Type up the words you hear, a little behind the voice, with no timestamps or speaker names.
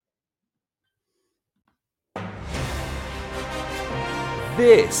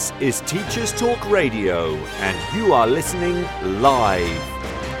This is Teachers Talk Radio, and you are listening live.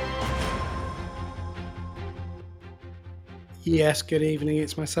 Yes, good evening.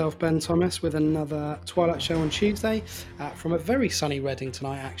 It's myself, Ben Thomas, with another Twilight show on Tuesday from a very sunny Reading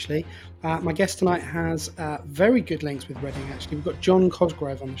tonight, actually. My guest tonight has very good links with Reading, actually. We've got John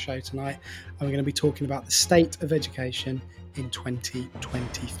Cosgrove on the show tonight, and we're going to be talking about the state of education in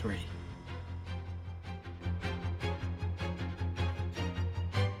 2023.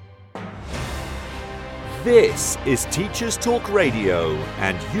 This is Teachers Talk Radio,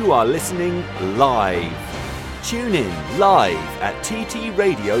 and you are listening live. Tune in live at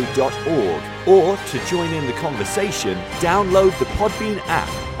ttradio.org, or to join in the conversation, download the Podbean app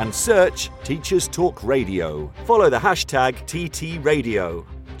and search Teachers Talk Radio. Follow the hashtag TTRadio.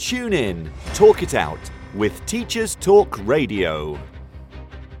 Tune in, talk it out with Teachers Talk Radio.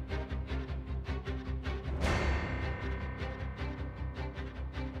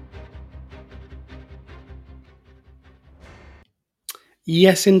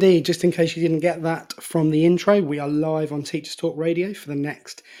 Yes, indeed. Just in case you didn't get that from the intro, we are live on Teachers Talk Radio for the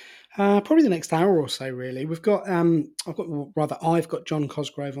next, probably the next hour or so. Really, I've got John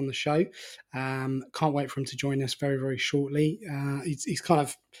Cosgrove on the show. Can't wait for him to join us very, very shortly. He's he's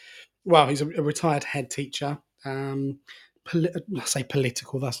a retired head teacher. I say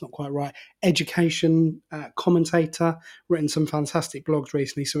political, that's not quite right. Education commentator, written some fantastic blogs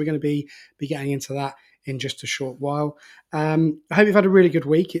recently. So we're going to be getting into that in just a short while. I hope you've had a really good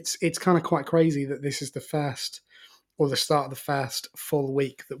week. It's kind of quite crazy that this is the first, or the start of the first full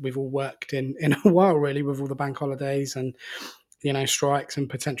week that we've all worked in a while, really, with all the bank holidays and, you know, strikes and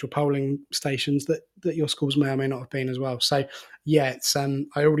potential polling stations that your schools may or may not have been as well. So yeah, it's I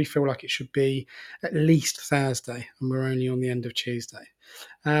already feel like it should be at least Thursday, and we're only on the end of Tuesday.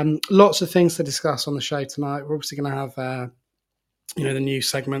 Lots of things to discuss on the show tonight. We're obviously going to have the new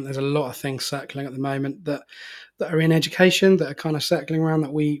segment. There's a lot of things circling at the moment that are in education, that are kind of circling around,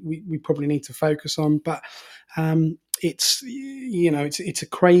 that we probably need to focus on. But it's a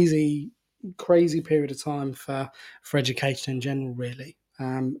crazy period of time for education in general, really,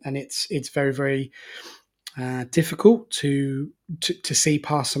 and it's very, very difficult to see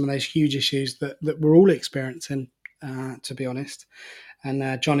past some of those huge issues that we're all experiencing, to be honest.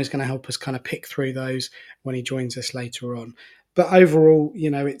 And John is going to help us kind of pick through those when he joins us later on. But overall, you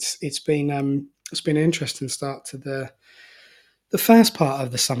know, it's been an interesting start to the first part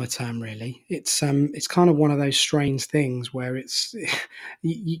of the summer term. Really, it's kind of one of those strange things where it's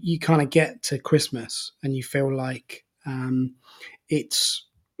you kind of get to Christmas and you feel like it's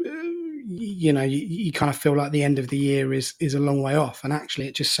you kind of feel like the end of the year is a long way off, and actually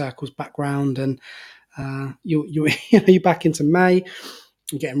it just circles back round, and you're back into May.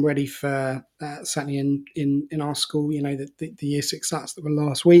 Getting ready for certainly in our school, you know, the year 6 SATs that were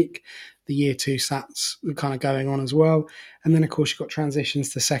last week, the year 2 SATs were kind of going on as well, and then of course you've got transitions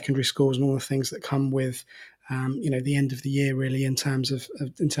to secondary schools and all the things that come with the end of the year, really, in terms of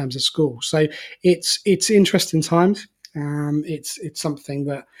school. So it's interesting times. It's something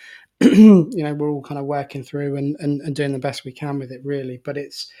that we're all kind of working through and doing the best we can with it, really. But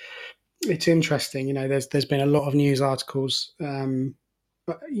it's interesting. You know, there's been a lot of news articles.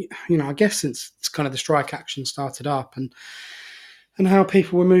 But, I guess since it's kind of the strike action started up and how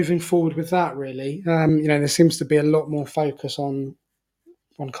people were moving forward with that, really, there seems to be a lot more focus on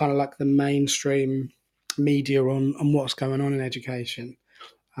kind of like the mainstream media on what's going on in education.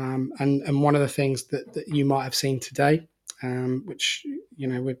 And one of the things that you might have seen today, which,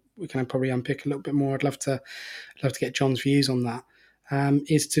 we can probably unpick a little bit more. I'd love to get John's views on that,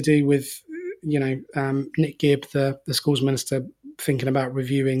 is to do with, Nick Gibb, the schools minister, thinking about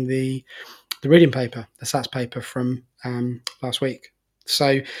reviewing the reading paper, the SATs paper from last week.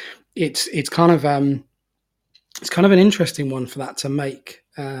 So it's kind of an interesting one for that to make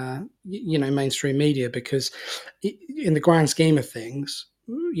mainstream media, because in the grand scheme of things,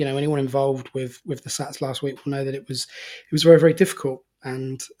 anyone involved with the SATs last week will know that it was very, very difficult,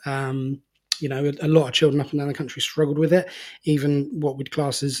 and a lot of children up and down the country struggled with it, even what we'd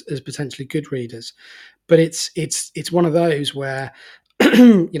class as potentially good readers. But it's one of those where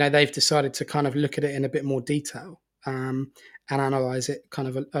they've decided to kind of look at it in a bit more detail, and analyse it kind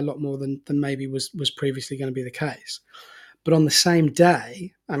of a lot more than maybe was previously going to be the case. But on the same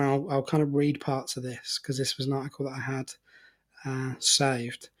day, and I'll kind of read parts of this because this was an article that I had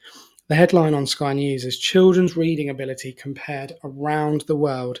saved. The headline on Sky News is "Children's Reading Ability Compared Around the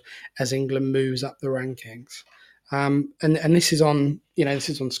World as England Moves Up the Rankings." And this is on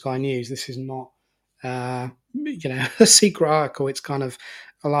Sky News. This is not a secret article. It's kind of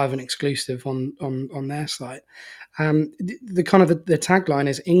alive and exclusive on their site. The tagline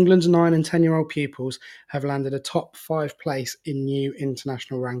is England's 9 and 10-year-old pupils have landed a top 5 place in new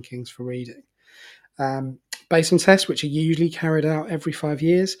international rankings for reading. Based on tests which are usually carried out every 5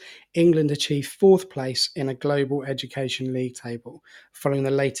 years, England achieved 4th place in a global education league table, following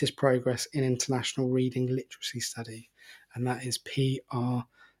the latest progress in international reading literacy study, and that is PRLS,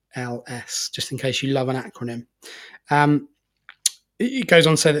 just in case you love an acronym. It goes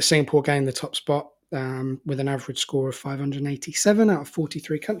on to say that Singapore gained the top spot with an average score of 587 out of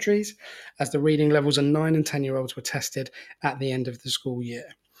 43 countries, as the reading levels of 9 and 10-year-olds were tested at the end of the school year.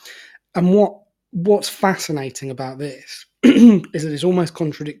 And what's fascinating about this is that it's almost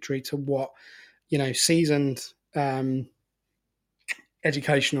contradictory to what, seasoned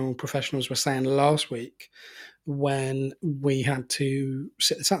educational professionals were saying last week when we had to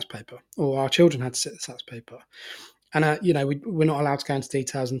sit the SATS paper, or our children had to sit the SATS paper. And, we're not allowed to go into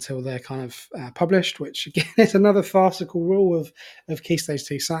details until they're kind of published, which, again, is another farcical rule of Key Stage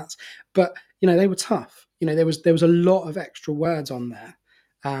 2 SATs. But, they were tough. There was a lot of extra words on there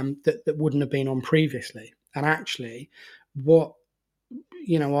that wouldn't have been on previously. And actually, what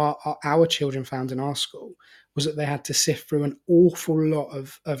our children found in our school was that they had to sift through an awful lot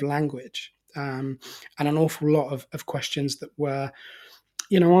of language and an awful lot of questions that were,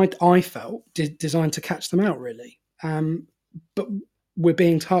 I felt designed to catch them out, really. But we're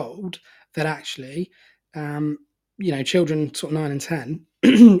being told that actually, children sort of 9 and 10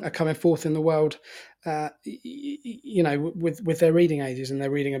 are coming forth in the world, with their reading ages and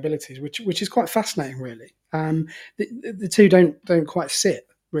their reading abilities, which is quite fascinating, really. The two don't quite sit,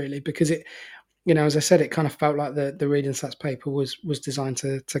 really, because it, as I said, it kind of felt like the reading stats paper was designed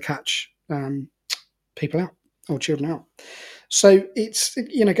to catch people out, or children out. So it's,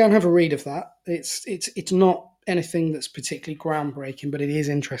 go and have a read of that. It's not anything that's particularly groundbreaking, but it is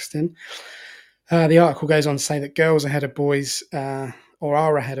interesting. The article goes on to say that girls are ahead of boys, or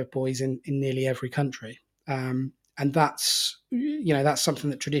are ahead of boys in nearly every country. And that's, that's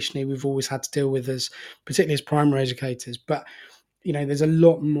something that traditionally we've always had to deal with, particularly as primary educators. But, there's a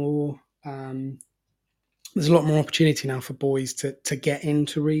lot more opportunity now for boys to get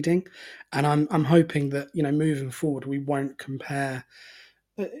into reading. And I'm hoping that, moving forward, we won't compare,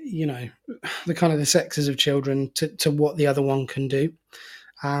 the kind of the sexes of children to what the other one can do.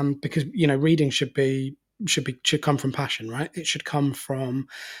 Because, reading should come from passion, right? It should come from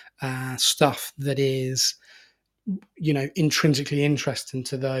stuff that is, intrinsically interesting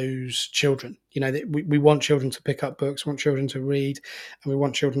to those children. We want children to pick up books, we want children to read, and we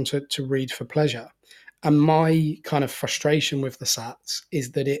want children to read for pleasure. And my kind of frustration with the SATs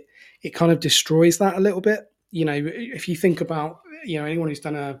is that it kind of destroys that a little bit. If you think about, anyone who's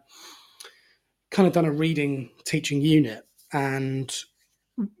done a reading teaching unit, and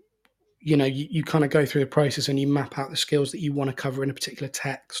you kind of go through the process and you map out the skills that you want to cover in a particular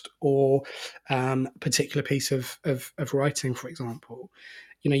text or a particular piece of writing, for example.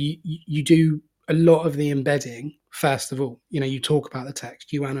 You do a lot of the embedding first of all. You talk about the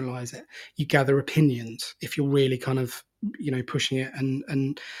text, you analyze it, you gather opinions if you're really kind of pushing it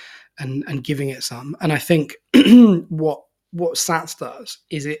and giving it some. And I think what SATs does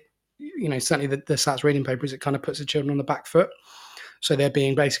is it, certainly the SATs reading paper, is it kind of puts the children on the back foot. So they're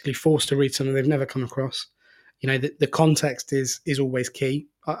being basically forced to read something they've never come across. The context is always key.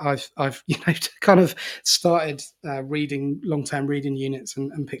 I've kind of started reading long-term reading units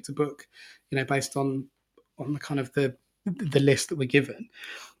and picked a book, based on the kind of the list that we're given,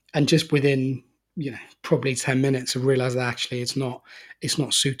 and just within probably 10 minutes I've realised that actually it's not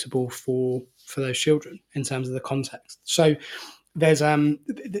suitable for those children in terms of the context. So there's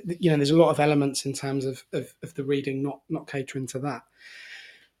there's a lot of elements in terms of the reading not catering to that.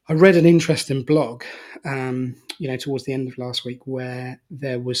 I read an interesting blog, towards the end of last week, where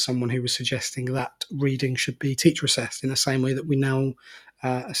there was someone who was suggesting that reading should be teacher assessed in the same way that we now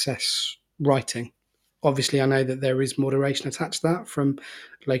assess writing. Obviously, I know that there is moderation attached to that from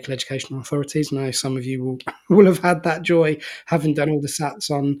local educational authorities. And I know some of you will have had that joy, having done all the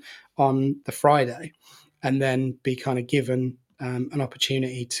SATs on the Friday, and then be kind of given an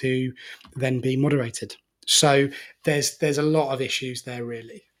opportunity to then be moderated. So there's a lot of issues there,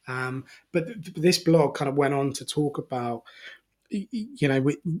 really. But this blog kind of went on to talk about,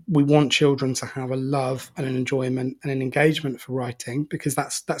 we want children to have a love and an enjoyment and an engagement for writing, because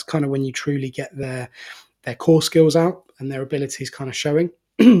that's kind of when you truly get their core skills out and their abilities kind of showing.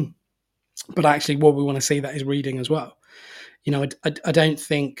 But actually what we want to see that is reading as well. I don't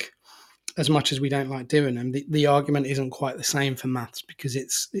think, as much as we don't like doing them, the argument isn't quite the same for maths, because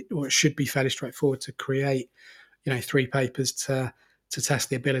it should be fairly straightforward to create 3 papers to test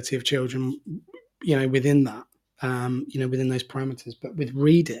the ability of children, within that, within those parameters. But with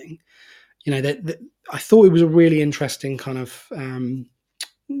reading, that I thought it was a really interesting kind of.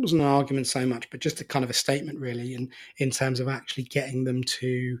 It wasn't an argument so much, but just a kind of a statement, really, in terms of actually getting them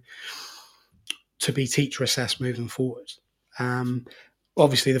to be teacher assessed moving forward.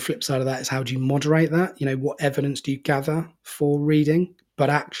 Obviously, the flip side of that is, how do you moderate that? What evidence do you gather for reading? But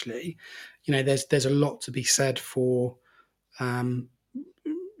actually, there's a lot to be said for,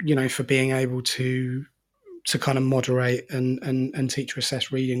 for being able to kind of moderate and teacher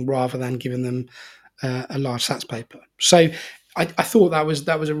assess reading rather than giving them a large SATs paper. So I thought that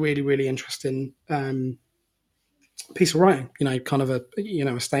was a really, really interesting piece of writing, kind of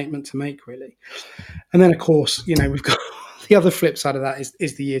a statement to make, really. And then, of course, we've got the other flip side of that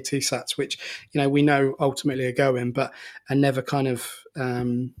is the year 2 SATs, which, we know ultimately are going, but are never kind of,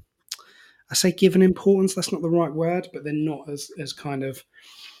 I say given importance, that's not the right word, but they're not as kind of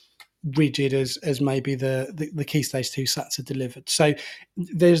rigid as maybe the Key Stage 2 SATs are delivered. So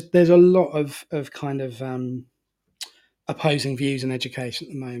there's a lot of kind of opposing views in education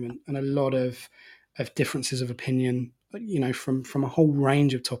at the moment, and a lot of differences of opinion, from a whole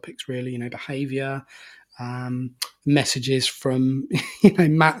range of topics, really, behaviour, messages from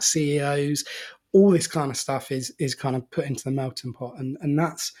MAT CEOs, all this kind of stuff is kind of put into the melting pot, and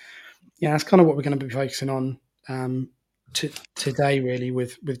that's kind of what we're going to be focusing on today, really,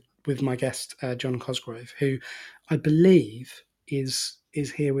 with my guest John Cosgrove, who I believe is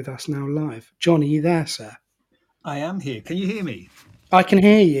here with us now live. John, are you there, sir? I am here. Can you hear me? I can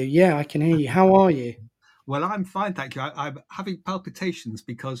hear you. Yeah, I can hear you. How are you? Well, I'm fine, thank you. I'm having palpitations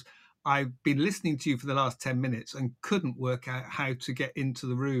because I've been listening to you for the last 10 minutes and couldn't work out how to get into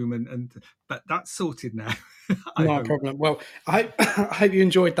the room, but that's sorted now. No problem. Well, I hope you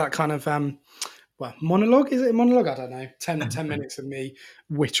enjoyed that kind of monologue. Is it a monologue? I don't know. 10 minutes of me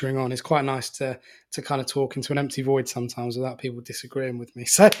wittering on. It's quite nice to kind of talk into an empty void sometimes without people disagreeing with me.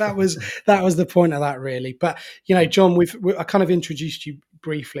 So that was the point of that, really. But John, I kind of introduced you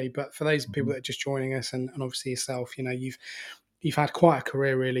briefly, but for those people that are just joining us, and obviously yourself, you've had quite a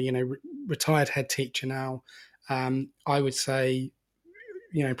career, really. Retired head teacher now. I would say,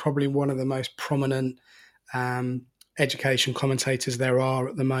 probably one of the most prominent education commentators there are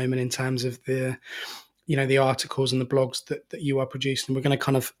at the moment in terms of the articles and the blogs that you are producing. We're going to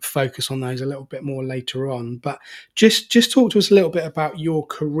kind of focus on those a little bit more later on, but just talk to us a little bit about your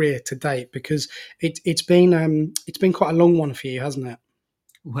career to date, because it's been quite a long one for you, hasn't it?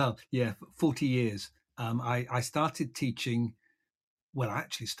 Well, yeah, 40 years. I started teaching. Well, I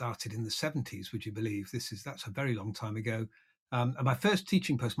actually started in the 70s, would you believe? That's a very long time ago. And my first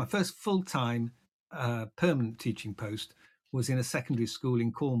teaching post, my first full-time permanent teaching post, was in a secondary school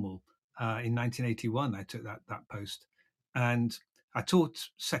in Cornwall. In 1981, I took that post. And I taught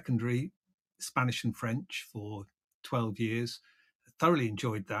secondary Spanish and French for 12 years. Thoroughly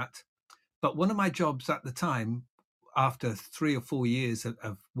enjoyed that. But one of my jobs at the time, after 3 or 4 years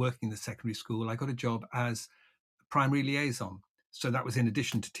of working in the secondary school, I got a job as primary liaison. So that was in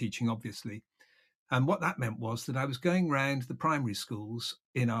addition to teaching, obviously. And what that meant was that I was going around the primary schools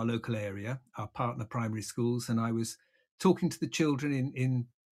in our local area, our partner primary schools, and I was talking to the children in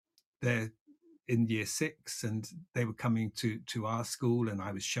year 6, and they were coming to our school, and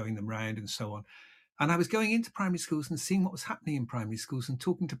I was showing them around and so on. And I was going into primary schools and seeing what was happening in primary schools and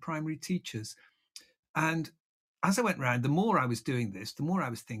talking to primary teachers. And as I went around, the more I was doing this, the more I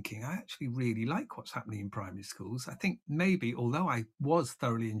was thinking, I actually really like what's happening in primary schools. I think maybe, although I was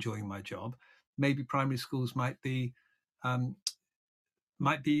thoroughly enjoying my job, maybe primary schools might be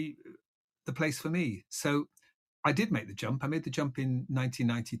the place for me. So I did make the jump. I made the jump in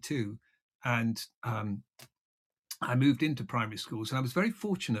 1992, and I moved into primary schools. And I was very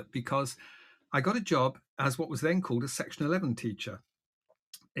fortunate because I got a job as what was then called a Section 11 teacher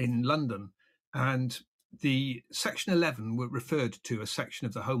in London. And the Section 11 were referred to a section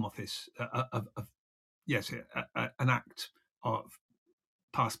of the Home Office, an act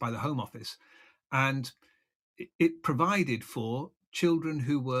passed by the Home Office. And it provided for children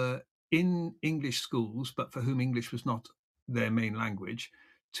who were in English schools, but for whom English was not their main language,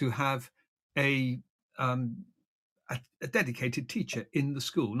 to have a dedicated teacher in the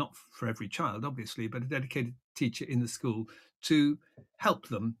school, not for every child, obviously, but a dedicated teacher in the school to help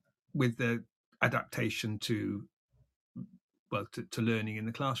them with the adaptation to learning in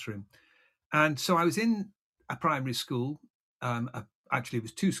the classroom. And so I was in a primary school. Actually, it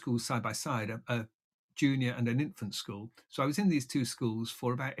was 2 schools side by side, a junior and an infant school. So I was in these 2 schools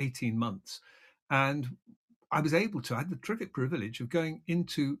for about 18 months. And I had the terrific privilege of going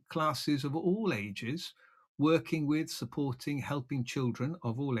into classes of all ages working with, supporting, helping children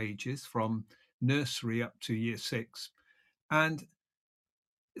of all ages from nursery up to year 6. And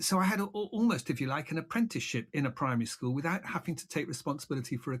so I had almost, if you like, an apprenticeship in a primary school without having to take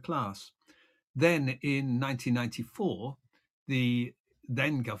responsibility for a class. Then in 1994, the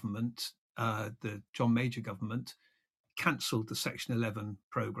then government, the John Major government, cancelled the Section 11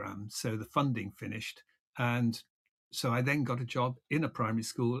 programme. So the funding finished. And so I then got a job in a primary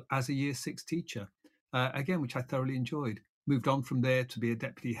school as a year 6 teacher, again, which I thoroughly enjoyed. Moved on from there to be a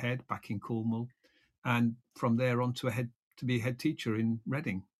deputy head back in Cornwall. And from there on to be a head teacher in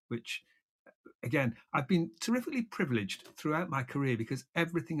Reading, which, again, I've been terrifically privileged throughout my career because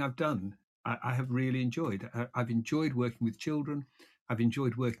everything I've done, I have really enjoyed. I've enjoyed working with children. I've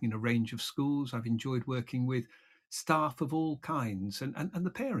enjoyed working in a range of schools. I've enjoyed working with staff of all kinds and the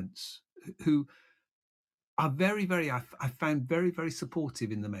parents who are I found very, very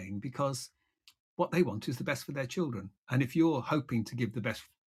supportive in the main, because what they want is the best for their children. And if you're hoping to give the best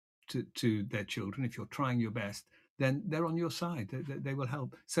to their children, if you're trying your best, then they're on your side. They will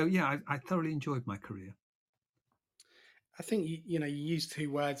help. So, yeah, I thoroughly enjoyed my career. I think you used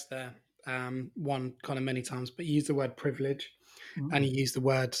 2 words there. One kind of many times, but you used the word privilege, and you used the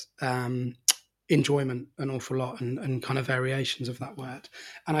word enjoyment an awful lot, and kind of variations of that word.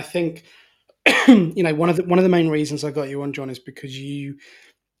 And I think one of the main reasons I got you on, John, is because you're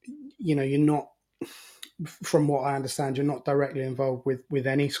not, from what I understand, you're not directly involved with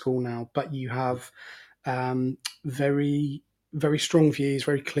any school now, but you have very, very strong views,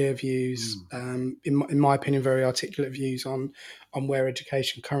 very clear views, in my opinion, very articulate views on where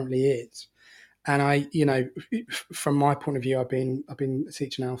education currently is. And from my point of view, I've been a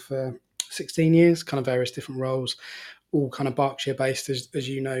teacher now for 16 years, kind of various different roles, all kind of Berkshire based, as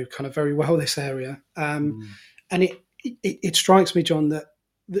you know, kind of very well, this area. And it strikes me, John, that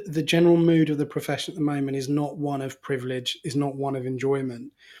the general mood of the profession at the moment is not one of privilege, is not one of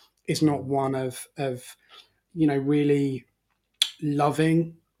enjoyment, is not one of really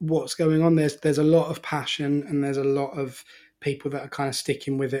loving what's going on. There's a lot of passion, and there's a lot of people that are kind of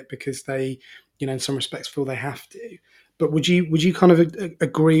sticking with it because they, in some respects, feel they have to. But would you kind of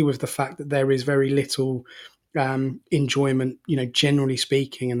agree with the fact that there is very little enjoyment, generally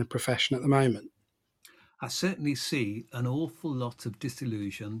speaking, in the profession at the moment? I certainly see an awful lot of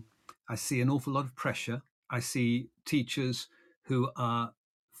disillusion. I see an awful lot of pressure. I see teachers who are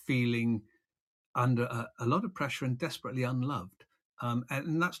feeling under a lot of pressure and desperately unloved.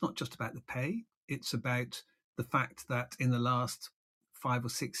 And that's not just about the pay. It's about the fact that in the last 5 or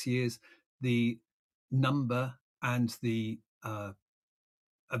 6 years, the number and the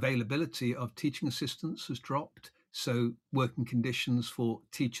availability of teaching assistants has dropped. So working conditions for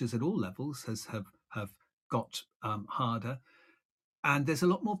teachers at all levels have got harder. And there's a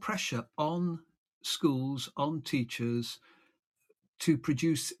lot more pressure on schools, on teachers, to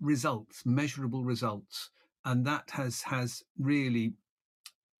produce results, measurable results. And that has really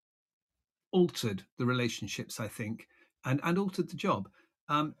altered the relationships, I think, and altered the job.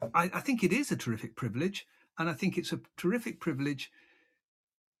 I think it is a terrific privilege. And I think it's a terrific privilege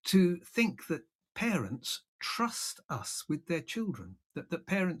to think that parents trust us with their children, that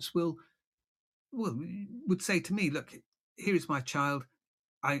parents would say to me, look, here is my child.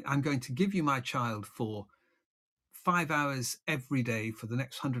 I'm going to give you my child for 5 hours every day for the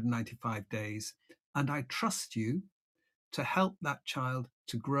next 195 days. And I trust you to help that child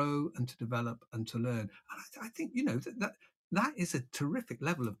to grow and to develop and to learn. And I think, that is a terrific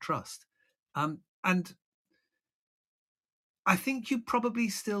level of trust. And I think you probably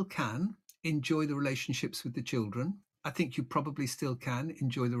still can enjoy the relationships with the children. I think you probably still can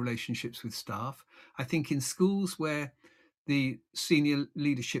enjoy the relationships with staff. I think in schools where the senior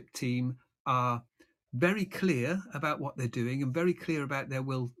leadership team are very clear about what they're doing and very clear about their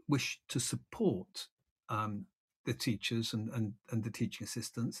wish to support the teachers and the teaching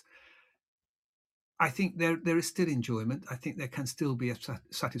assistants, I think there is still enjoyment. I think there can still be a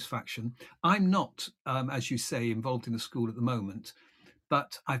satisfaction. I'm not, as you say, involved in a school at the moment,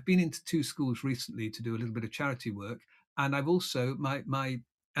 but I've been into 2 schools recently to do a little bit of charity work. And I've also, my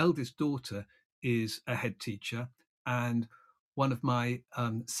eldest daughter is a head teacher, and one of my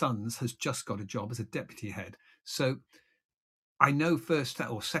sons has just got a job as a deputy head. So I know first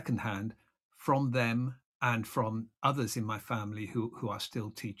or secondhand from them and from others in my family who are still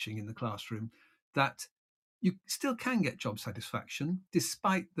teaching in the classroom that you still can get job satisfaction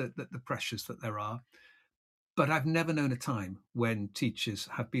despite the pressures that there are. But I've never known a time when teachers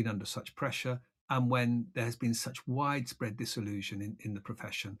have been under such pressure and when there has been such widespread disillusion in the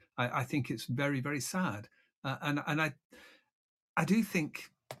profession. I think it's very, very sad. And I do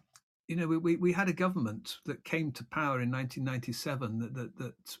think, we had a government that came to power in 1997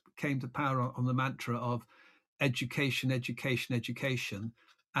 that came to power on the mantra of education, education, education,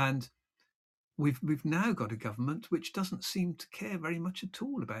 and we've now got a government which doesn't seem to care very much at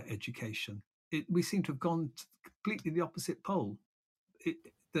all about education. We seem to have gone completely the opposite pole.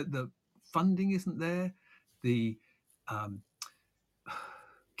 The funding isn't there, the um,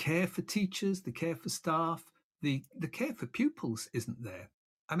 care for teachers, the care for staff, the care for pupils isn't there.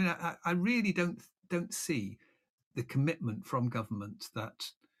 I mean, I really don't see the commitment from government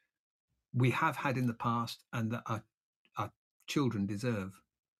that we have had in the past and that our children deserve.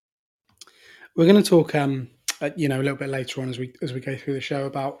 We're going to talk, a little bit later on as we go through the show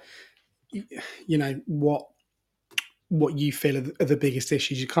about, what you feel are the biggest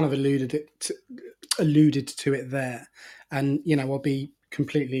issues. You kind of alluded to it there, and I'll be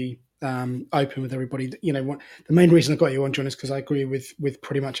completely open with everybody. The main reason I got you on, John, is because I agree with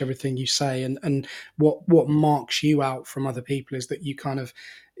pretty much everything you say, and what marks you out from other people is that you kind of,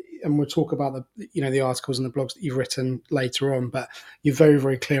 and we'll talk about the articles and the blogs that you've written later on, but you're very,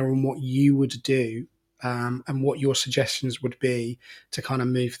 very clear on what you would do, and what your suggestions would be to kind of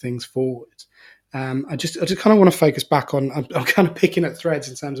move things forward. I just kind of want to focus back on. I'm kind of picking at threads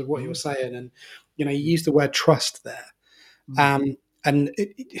in terms of what you're saying, and you used the word trust there, and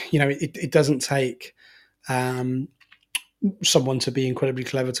it doesn't take someone to be incredibly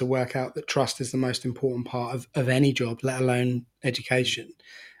clever to work out that trust is the most important part of any job, let alone education.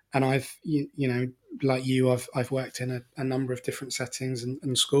 And I've, like you, I've worked in a number of different settings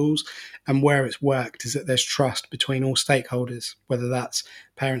and schools, and where it's worked is that there's trust between all stakeholders, whether that's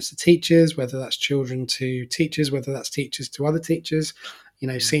parents to teachers, whether that's children to teachers, whether that's teachers to other teachers,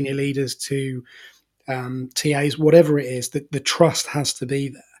 senior leaders to TAs, whatever it is, that the trust has to be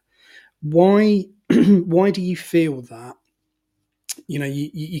there. Why do you feel that?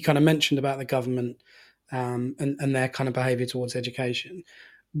 You kind of mentioned about the government and their kind of behaviour towards education.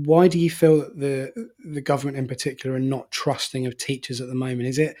 Why do you feel that the government in particular are not trusting of teachers at the moment?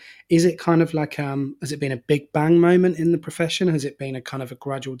 Is it kind of like has it been a big bang moment in the profession? Has it been a kind of a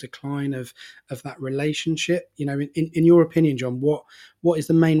gradual decline of that relationship? In your opinion, John, what is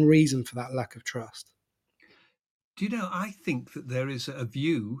the main reason for that lack of trust? Do you know, I think that there is a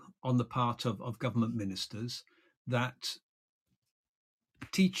view on the part of government ministers that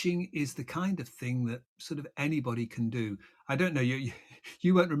teaching is the kind of thing that sort of anybody can do. I don't know,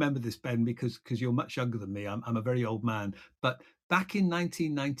 you won't remember this, Ben, because you're much younger than me. I'm a very old man. But back in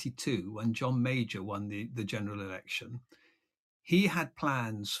 1992, when John Major won the general election, he had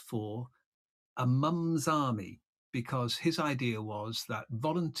plans for a mum's army, because his idea was that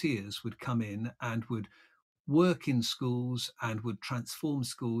volunteers would come in and would work in schools and would transform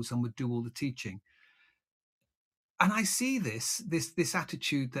schools and would do all the teaching. And I see this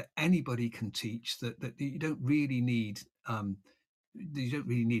attitude that anybody can teach, that you don't really need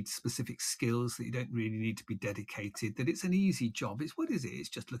specific skills, that you don't really need to be dedicated, that it's an easy job. What is it? It's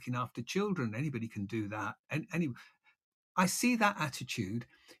just looking after children. Anybody can do that. And I see that attitude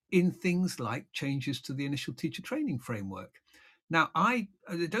in things like changes to the initial teacher training framework. Now,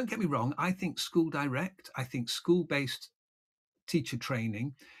 don't get me wrong, I think school direct, I think school-based teacher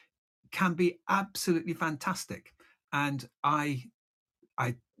training can be absolutely fantastic. And I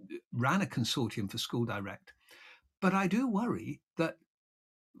ran a consortium for School Direct, but I do worry that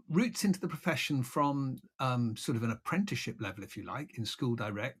routes into the profession from sort of an apprenticeship level, if you like, in School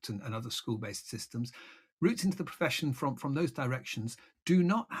Direct and other school-based systems, routes into the profession from those directions do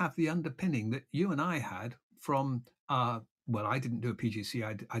not have the underpinning that you and I had from well, I didn't do a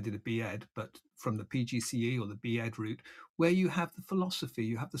PGCE, I did a BEd, but from the PGCE or the BEd route, where you have the philosophy,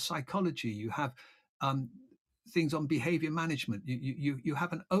 you have the psychology, you have things on behavior management. You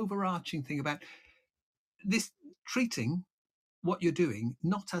have an overarching thing about this, treating what you're doing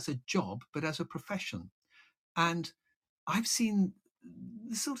not as a job but as a profession. And I've seen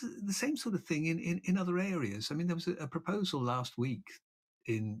the same sort of thing in other areas. I mean, there was a proposal last week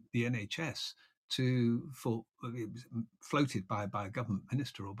in the NHS it was floated by a government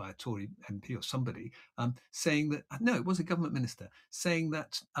minister or by a Tory MP or somebody, saying that, no, it was a government minister, saying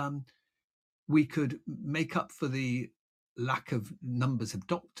that we could make up for the lack of numbers of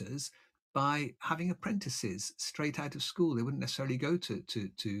doctors by having apprentices straight out of school. They wouldn't necessarily go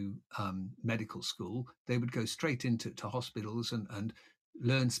to medical school. They would go straight into hospitals and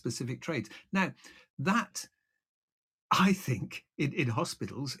learn specific trades. Now, that, I think, in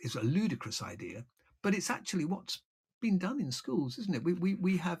hospitals is a ludicrous idea, but it's actually what's been done in schools, isn't it?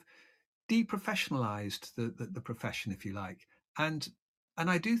 We have deprofessionalized the profession, if you like. And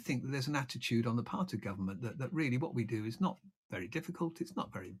I do think that there's an attitude on the part of government that really what we do is not very difficult, it's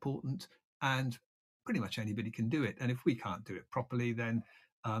not very important, and pretty much anybody can do it. And if we can't do it properly, then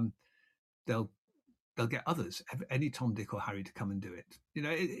they'll get others, any Tom, Dick, or Harry, to come and do it.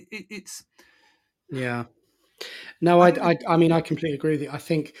 It's Yeah. No, I think I mean, I completely agree with you. I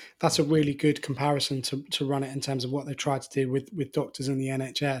think that's a really good comparison to run it in terms of what they tried to do with doctors in the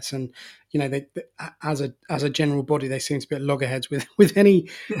NHS. And they as a general body, they seem to be at loggerheads with any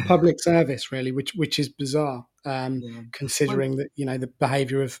public service, really, which is bizarre, yeah. considering that the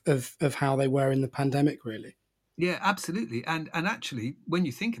behaviour of how they were in the pandemic, really. Yeah, absolutely. And actually, when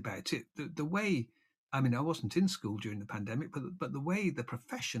you think about it, the way, I mean, I wasn't in school during the pandemic, but the way the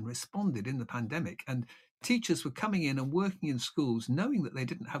profession responded in the pandemic, and teachers were coming in and working in schools knowing that they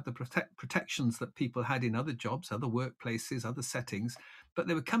didn't have the protections that people had in other jobs, other workplaces, other settings, but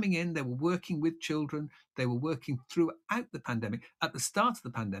they were coming in, they were working with children, they were working throughout the pandemic. At the start of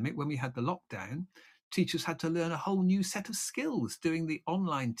the pandemic, when we had the lockdown, teachers had to learn a whole new set of skills, doing the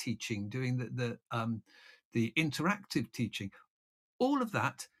online teaching, doing the interactive teaching, all of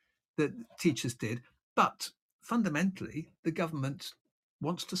that teachers did. But fundamentally, the government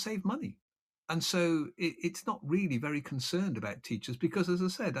wants to save money. And so it's not really very concerned about teachers because, as I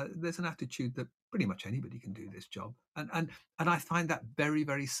said, there's an attitude that pretty much anybody can do this job. And I find that very,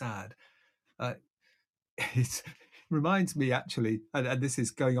 very sad. It reminds me, actually, and this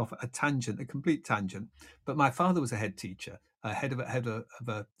is going off a tangent, a complete tangent, but my father was a head teacher, head of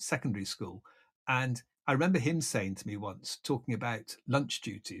a secondary school. And I remember him saying to me once, talking about lunch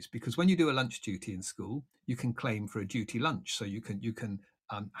duties, because when you do a lunch duty in school, you can claim for a duty lunch. So you can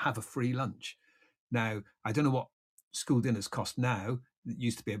have a free lunch. Now, I don't know what school dinners cost now. It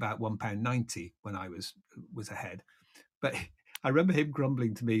used to be about £1.90 when I was a head. But I remember him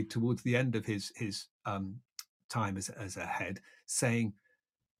grumbling to me towards the end of his time as a head, saying,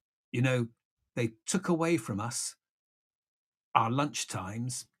 they took away from us our lunch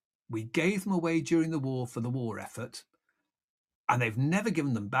times. We gave them away during the war for the war effort, and they've never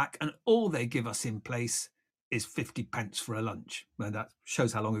given them back. And all they give us in place is 50 pence for a lunch. And that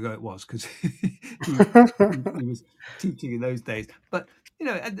shows how long ago it was, because he was teaching in those days. But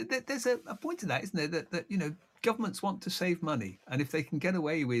there's a point to that, isn't there? That governments want to save money, and if they can get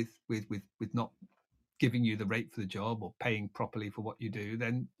away with not giving you the rate for the job or paying properly for what you do,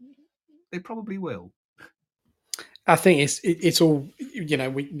 then they probably will. I think it's all,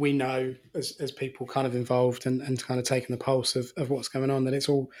 we know as people kind of involved and kind of taking the pulse of what's going on, that it's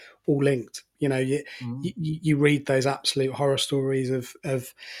all linked. You read those absolute horror stories of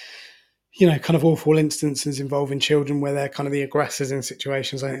kind of awful instances involving children where they're kind of the aggressors in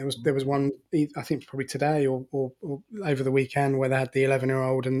situations. I think there was one, I think probably today or over the weekend, where they had the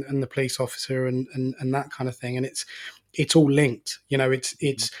 11-year-old and the police officer and that kind of thing. And it's all linked.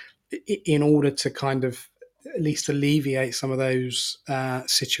 It's in order to kind of at least alleviate some of those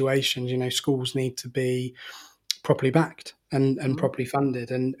situations. Schools need to be properly backed and properly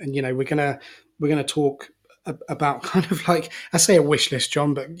funded. And we're gonna talk about kind of like, I say a wish list,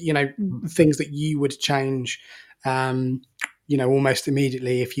 John, but things that you would change almost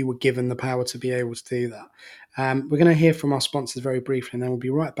immediately if you were given the power to be able to do that. We're going to hear from our sponsors very briefly, and then we'll be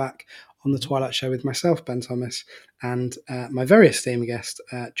right back on the Twilight Show with myself, Ben Thomas, and my very esteemed guest,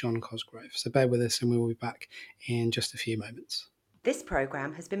 John Cosgrove. So bear with us, and we will be back in just a few moments. This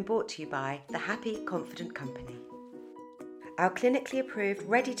programme has been brought to you by the Happy Confident Company. Our clinically approved,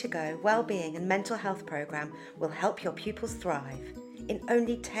 ready-to-go wellbeing and mental health programme will help your pupils thrive. In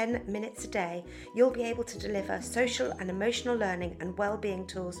only 10 minutes a day, you'll be able to deliver social and emotional learning and wellbeing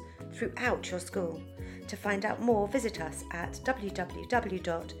tools throughout your school. To find out more, visit us at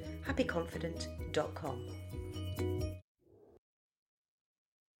www.happyconfident.com.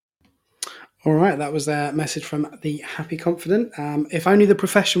 All right, that was a message from the Happy Confident. If only the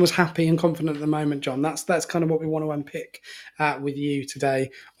profession was happy and confident at the moment, John. That's kind of what we want to unpick with you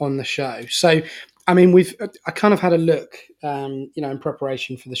today on the show. So, I mean, I kind of had a look, in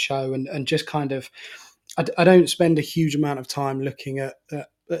preparation for the show, and just kind of, I don't spend a huge amount of time looking at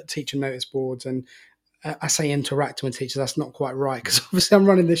teacher notice boards, and I say interacting with teachers. That's not quite right, because obviously I'm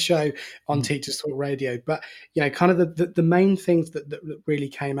running this show on Teachers Talk Radio. But kind of the main things that really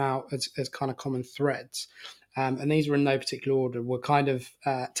came out as kind of common threads, and these were in no particular order, were kind of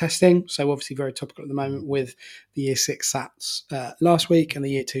testing. So obviously very topical at the moment with the Year 6 SATs last week, and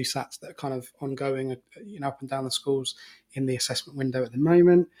the Year 2 SATs that are kind of ongoing, up and down the schools in the assessment window at the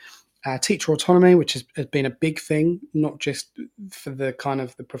moment. Teacher autonomy, which has been a big thing, not just for the kind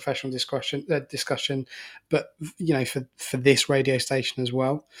of the professional discussion, but for this radio station as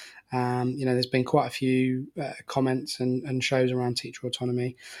well. There's been quite a few comments and shows around teacher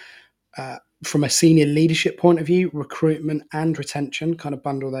autonomy. from a senior leadership point of view, recruitment and retention, kind of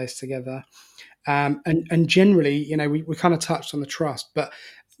bundle those together. And generally, we kind of touched on the trust, but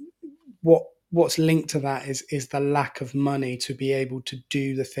what's linked to that is the lack of money to be able to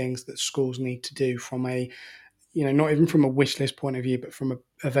do the things that schools need to do from a, not even from a wish list point of view, but from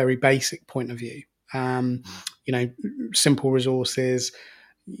a very basic point of view. Simple resources.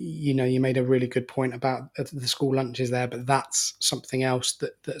 You made a really good point about the school lunches there, but that's something else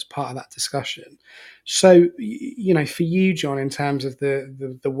that's part of that discussion. So, for you, John, in terms of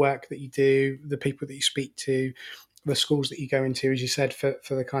the work that you do, the people that you speak to, the schools that you go into, as you said, for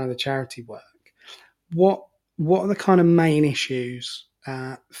the kind of the charity work, what are the kind of main issues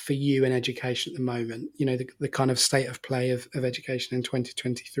for you in education at the moment? The kind of state of play of education in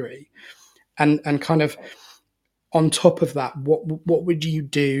 2023, and kind of on top of that, what would you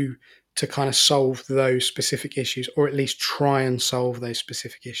do to kind of solve those specific issues, or at least try and solve those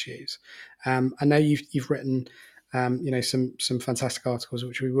specific issues? I know you've written, some fantastic articles,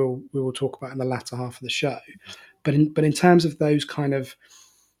 which we will talk about in the latter half of the show. But in terms of those kind of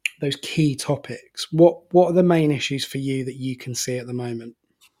those key topics, what are the main issues for you that you can see at the moment?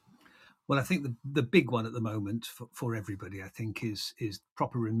 Well, I think the big one at the moment for everybody, I think, is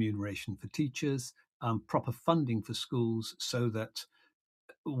proper remuneration for teachers, proper funding for schools, so that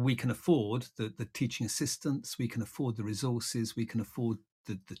we can afford the teaching assistants, we can afford the resources, we can afford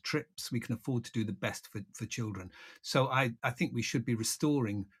the trips, we can afford to do the best for children. So I think we should be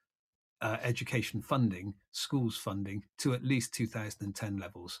restoring education funding, schools funding, to at least 2010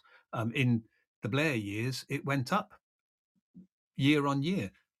 levels. In the Blair years, it went up year on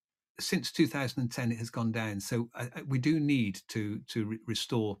year. Since 2010, it has gone down. So we do need to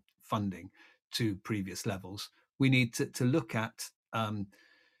restore funding to previous levels. We need to look at, as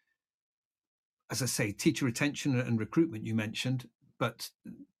I say, teacher retention and recruitment you mentioned, but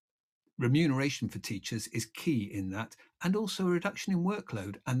remuneration for teachers is key in that, and also a reduction in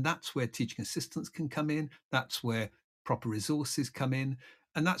workload. And that's where teaching assistants can come in. That's where proper resources come in.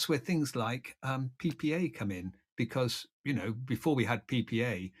 And that's where things like PPA come in, because, before we had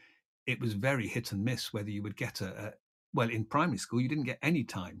PPA, it was very hit and miss whether you would get well, in primary school, you didn't get any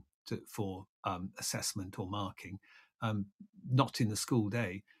time for assessment or marking, not in the school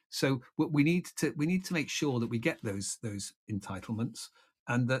day. So we need to make sure that we get those entitlements,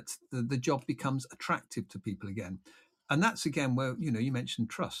 and that the job becomes attractive to people again. And that's again where, you mentioned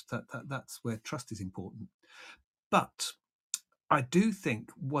trust. That's where trust is important. But I do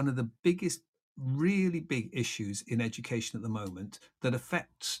think one of the biggest, really big issues in education at the moment that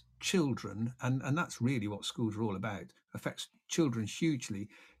affects children, and that's really what schools are all about, affects children hugely,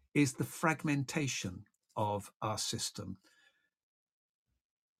 is the fragmentation of our system.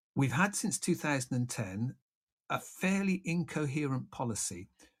 We've had since 2010 a fairly incoherent policy.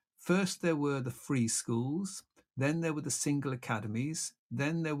 First, there were the free schools, then there were the single academies,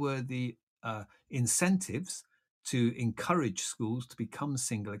 then there were the incentives to encourage schools to become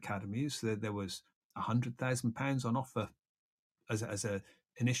single academies. There was £100,000 on offer as a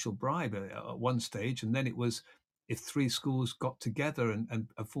initial bribe at one stage, and then it was, if three schools got together and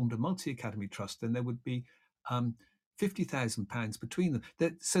formed a multi-academy trust, then there would be £50,000 between them.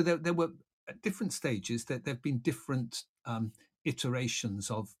 So there were, at different stages, that there have been different iterations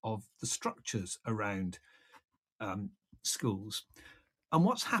of the structures around schools. And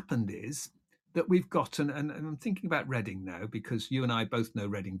what's happened is that we've got, and I'm thinking about Reading now, because you and I both know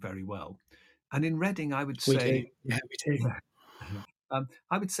Reading very well. And in Reading, I would say, we do. Yeah.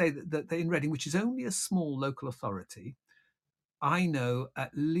 I would say that in Reading, which is only a small local authority, I know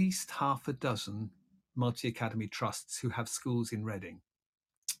at least half a dozen multi-academy trusts who have schools in Reading.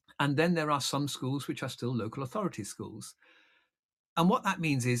 And then there are some schools which are still local authority schools. And what that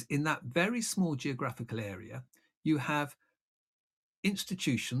means is, in that very small geographical area, you have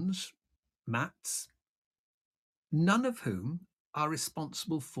institutions, MATs, none of whom are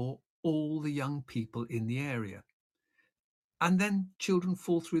responsible for all the young people in the area. And then children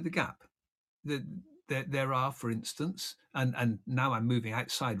fall through the gap. There are, for instance, and now I'm moving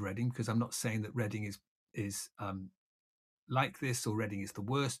outside Reading, because I'm not saying that Reading is like this, or Reading is the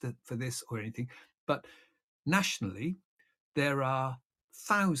worst for this or anything, but nationally, there are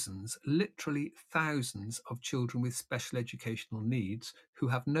thousands, literally thousands, of children with special educational needs who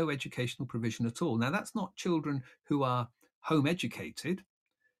have no educational provision at all. Now, that's not children who are home educated.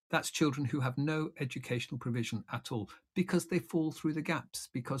 That's children who have no educational provision at all, because they fall through the gaps,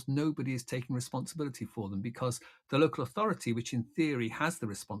 because nobody is taking responsibility for them, because the local authority, which in theory has the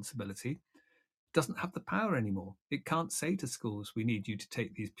responsibility, doesn't have the power anymore. It can't say to schools, we need you to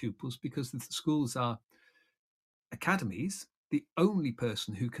take these pupils, because the schools are academies, the only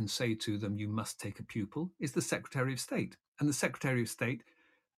person who can say to them, you must take a pupil, is the Secretary of State. And the Secretary of State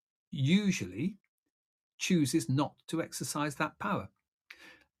usually chooses not to exercise that power.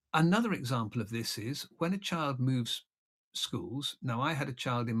 Another example of this is when a child moves schools. Now, I had a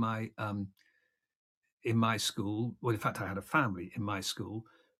child in my school. Well, in fact, I had a family in my school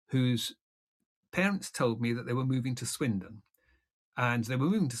whose parents told me that they were moving to Swindon. And they were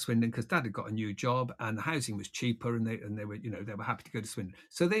moving to Swindon because Dad had got a new job and the housing was cheaper, and they were, they were happy to go to Swindon.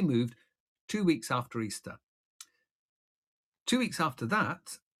 So they moved 2 weeks after Easter. 2 weeks after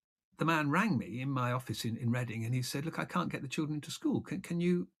that, the man rang me in my office in Reading, and he said, "Look, I can't get the children into school. Can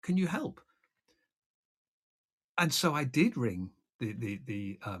you help?" And so I did ring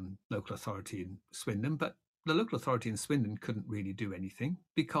the local authority in Swindon, but the local authority in Swindon couldn't really do anything,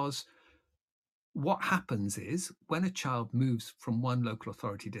 because what happens is when a child moves from one local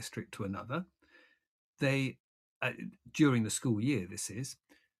authority district to another, they, during the school year,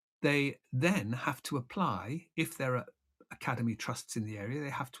 they then have to apply, if there are academy trusts in the area, they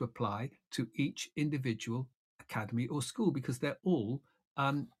have to apply to each individual academy or school, because they're all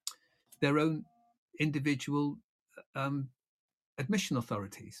their own individual admission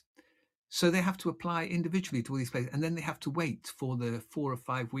authorities. So they have to apply individually to all these places, and then they have to wait for the 4 or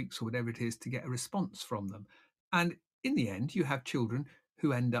 5 weeks or whatever it is to get a response from them. And in the end, you have children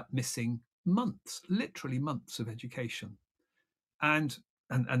who end up missing months, literally months of education. And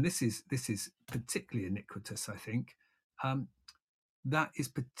this is particularly iniquitous, I think. That is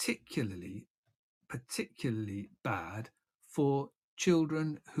particularly bad for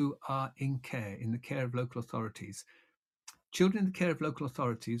children who are in the care of local authorities. Children in the care of local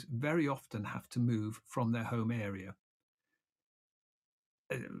authorities very often have to move from their home area.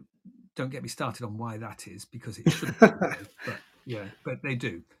 Don't get me started on why that is, because it shouldn't be, but they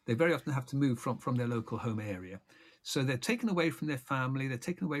do. They very often have to move from their local home area. So they're taken away from their family, they're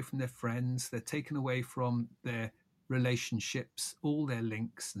taken away from their friends, they're taken away from their relationships, all their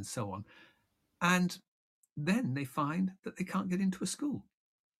links and so on. And then they find that they can't get into a school.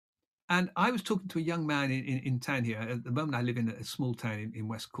 And I was talking to a young man in town here. At the moment, I live in a small town in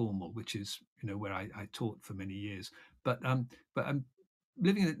West Cornwall, which is, where I taught for many years. But I'm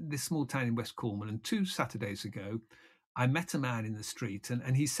living in this small town in West Cornwall. And 2 Saturdays ago, I met a man in the street,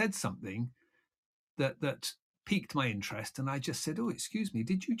 and he said something that piqued my interest. And I just said, "Oh, excuse me,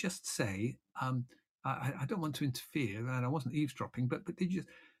 did you just say, I don't want to interfere, and I wasn't eavesdropping, but did you?"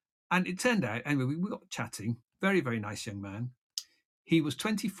 And it turned out, anyway, we got chatting. Very, very nice young man. He was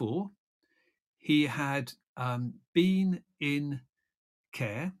 24. He had been in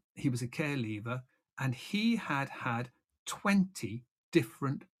care. He was a care leaver, and he had 20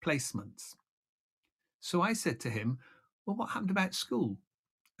 different placements. So I said to him, "Well, what happened about school?"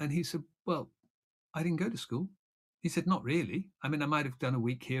 And he said, "Well, I didn't go to school." He said, "Not really. I mean, I might have done a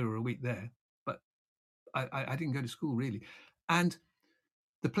week here or a week there, but I didn't go to school, really." And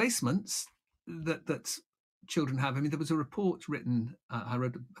the placements that children have, I mean, there was a report written, I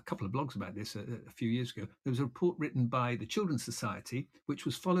wrote a couple of blogs about this a few years ago. There was a report written by the Children's Society, which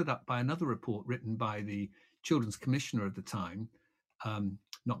was followed up by another report written by the Children's Commissioner of the time,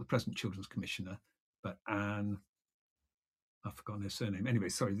 not the present Children's Commissioner, but Anne, I've forgotten her surname. Anyway,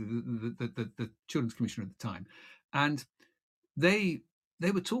 sorry, the Children's Commissioner at the time. And they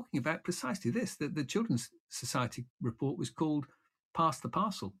were talking about precisely this. The Children's Society report was called Pass the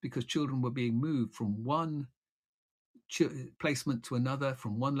Parcel, because children were being moved from one placement to another,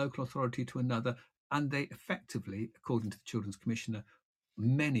 from one local authority to another, and they effectively, according to the Children's Commissioner,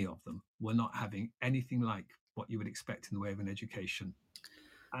 many of them were not having anything like what you would expect in the way of an education.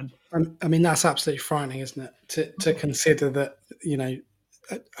 And I mean, that's absolutely frightening, isn't it? To consider that,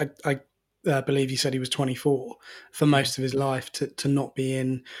 I believe you said he was 24 for most of his life, to not be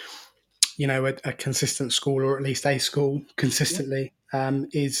in, a consistent school, or at least a school consistently,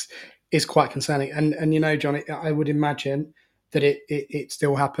 is quite concerning. And John, I would imagine that it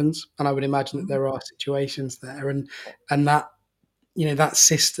still happens, and I would imagine that there are situations there, and that that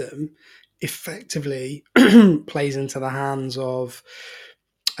system effectively plays into the hands of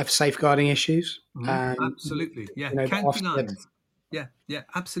safeguarding issues. Absolutely, yeah. County lines. Yeah,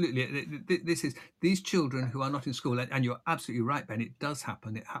 absolutely. These children who are not in school, and you're absolutely right, Ben. It does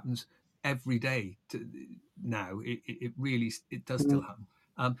happen. It happens every day now. It really does still happen.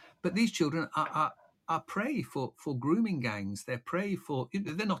 But these children are prey for grooming gangs. They're prey for.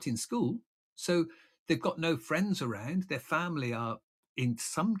 They're not in school, so they've got no friends around. Their family are, in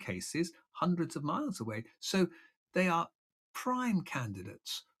some cases, hundreds of miles away. So they are prime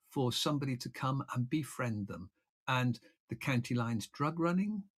candidates for somebody to come and befriend them. And the county lines drug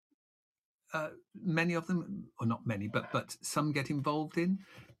running many of them, or not many, but some get involved in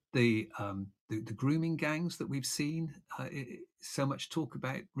the grooming gangs that we've seen so much talk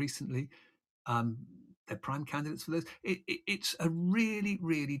about recently. They're prime candidates for those. It's a really,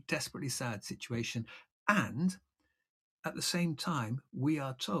 really desperately sad situation. And at the same time, we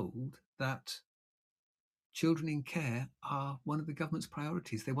are told that children in care are one of the government's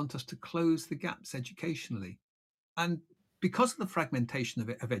priorities. They want us to close the gaps educationally. And because of the fragmentation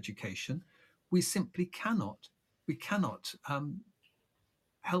of education, we simply cannot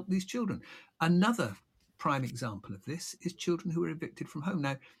help these children. Another prime example of this is children who are evicted from home.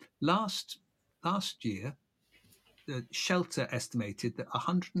 Now, last year, the shelter estimated that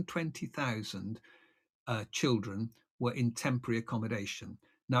 120,000 children were in temporary accommodation.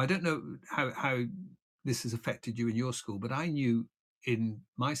 Now, I don't know how this has affected you in your school, but I knew in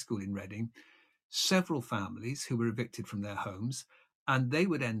my school in Reading several families who were evicted from their homes, and they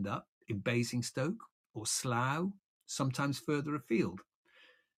would end up in Basingstoke or Slough, sometimes further afield.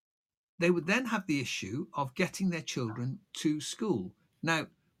 They would then have the issue of getting their children to school. Now,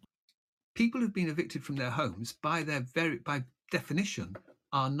 people who've been evicted from their homes, by definition,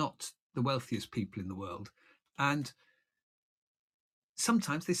 are not the wealthiest people in the world, and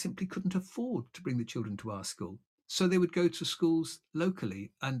sometimes they simply couldn't afford to bring the children to our school. So they would go to schools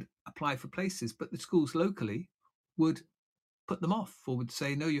locally and apply for places, but the schools locally would put them off or would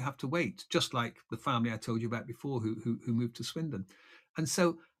say, no, you have to wait, just like the family I told you about before who moved to Swindon. And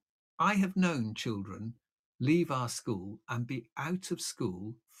so I have known children leave our school and be out of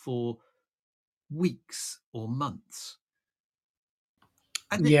school for weeks or months.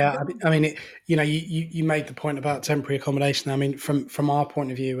 And I mean, you made the point about temporary accommodation. I mean, from our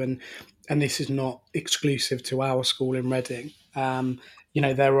point of view, and this is not exclusive to our school in Reading.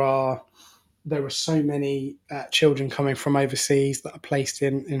 There are so many children coming from overseas that are placed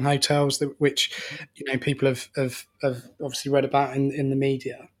in hotels which people have obviously read about in the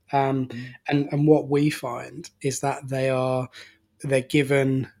media. And what we find is that they're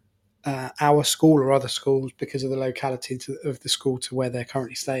given our school or other schools because of the locality of the school to where they're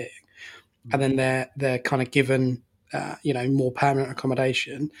currently staying, and then they're kind of given more permanent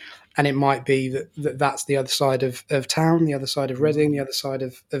accommodation, and it might be that's the other side of town, the other side of Reading, the other side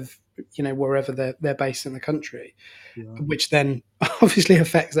of wherever they're based in the country, which then obviously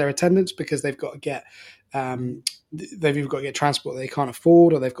affects their attendance because they've got to get they've either got to get transport that they can't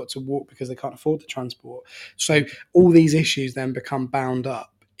afford, or they've got to walk because they can't afford the transport. So all these issues then become bound up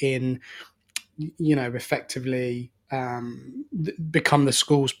in effectively become the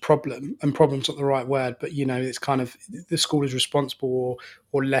school's problem. And problem's not the right word, but it's kind of the school is responsible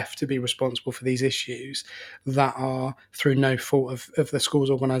or left to be responsible for these issues that are through no fault of the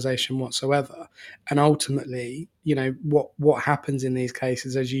school's organisation whatsoever. And ultimately, what happens in these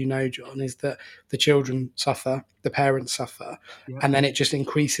cases, as you know, John, is that the children suffer, the parents suffer, and then it just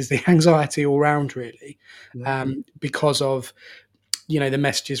increases the anxiety all round, really, because of the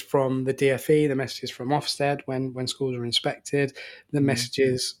messages from the DFE, the messages from Ofsted when schools are inspected, the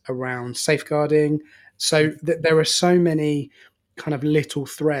messages around safeguarding. So there are so many kind of little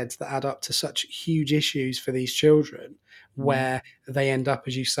threads that add up to such huge issues for these children, where they end up,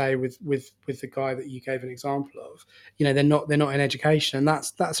 as you say, with the guy that you gave an example of. They're not in education, and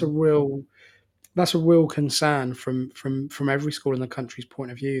that's a real concern from every school in the country's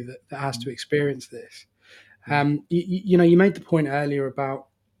point of view that has to experience this. You made the point earlier about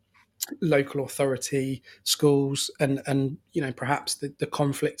local authority schools and perhaps the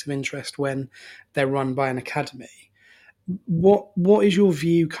conflict of interest when they're run by an academy. What is your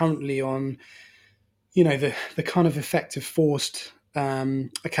view currently on the kind of effective forced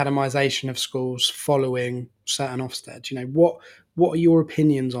academisation of schools following certain Ofsted? What are your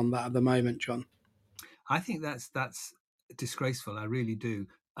opinions on that at the moment, John? I think that's disgraceful. I really do.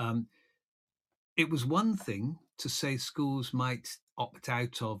 It was one thing to say schools might opt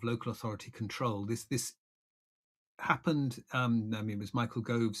out of local authority control. This happened. It was Michael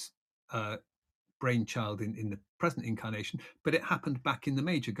Gove's brainchild in the present incarnation, but it happened back in the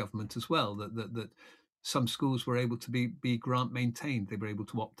major government as well. That some schools were able to be grant maintained. They were able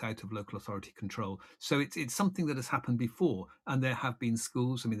to opt out of local authority control. So it's something that has happened before, and there have been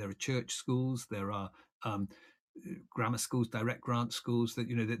schools. I mean, there are church schools, there are grammar schools, direct grant schools. That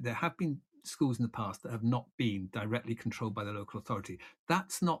there have been schools in the past that have not been directly controlled by the local authority.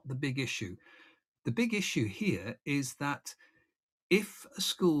 That's not the big issue. The big issue here is that if a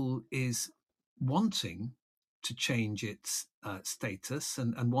school is wanting to change its status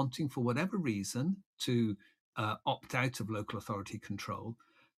and wanting for whatever reason to opt out of local authority control,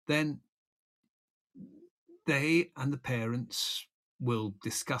 then they and the parents will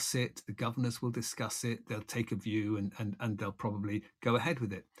discuss it, the governors will discuss it, they'll take a view, and they'll probably go ahead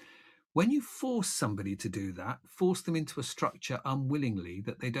with it. When you force somebody to do that, force them into a structure unwillingly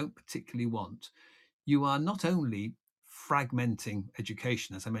that they don't particularly want, you are not only fragmenting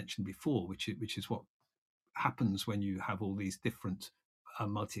education, as I mentioned before, which is what happens when you have all these different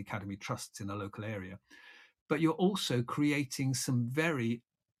multi-academy trusts in a local area, but you're also creating some very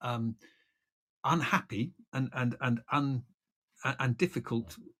unhappy and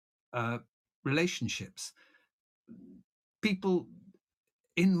difficult relationships. People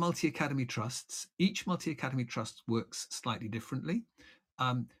in multi-academy trusts, each multi-academy trust works slightly differently.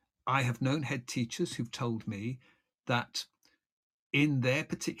 I have known head teachers who've told me that in their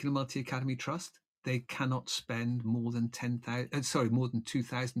particular multi-academy trust, they cannot spend more than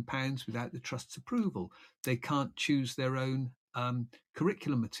 £2,000 without the trust's approval. They can't choose their own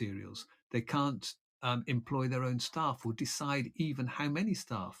curriculum materials. They can't employ their own staff or decide even how many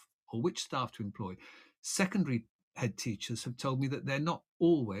staff or which staff to employ. Secondary head teachers have told me that they're not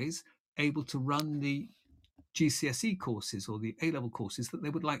always able to run the GCSE courses or the A-level courses that they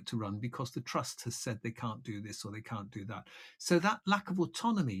would like to run because the trust has said they can't do this or they can't do that. So that lack of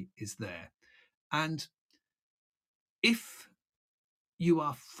autonomy is there. And if you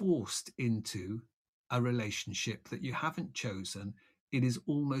are forced into a relationship that you haven't chosen, it is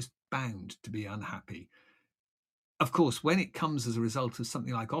almost bound to be unhappy. Of course, when it comes as a result of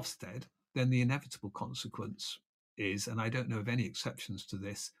something like Ofsted, then the inevitable consequence is, and I don't know of any exceptions to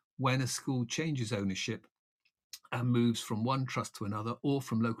this, when a school changes ownership and moves from one trust to another or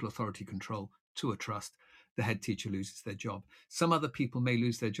from local authority control to a trust, the head teacher loses their job. Some other people may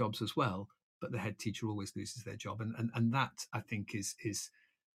lose their jobs as well, but the head teacher always loses their job. And that, I think, is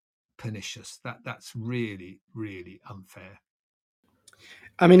pernicious. That's really, really unfair.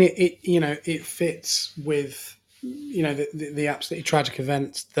 I mean, it fits with, the absolutely tragic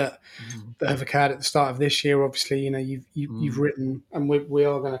events that have occurred at the start of this year. Obviously, you've written, and we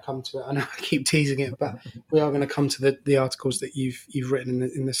are going to come to it. I know I keep teasing it, but we are going to come to the articles that you've written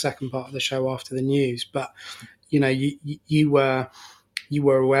in the second part of the show after the news. But you were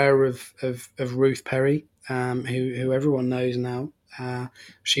aware of Ruth Perry, who everyone knows now.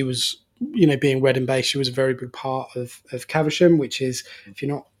 She was, being Reading based, she was a very big part of Caversham, which is, if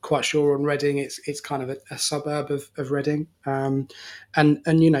you're not quite sure on Reading, it's kind of a suburb of Reading. And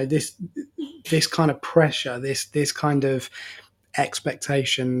this kind of pressure, this kind of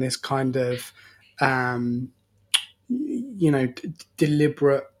expectation, this kind of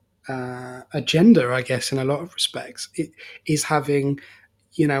deliberate agenda, I guess, in a lot of respects, it is having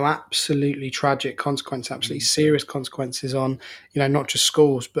absolutely tragic consequences, absolutely serious consequences on, not just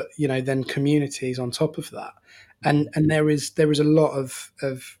schools, but, then communities on top of that. And there is a lot of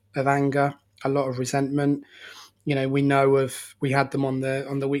anger, a lot of resentment. We had them on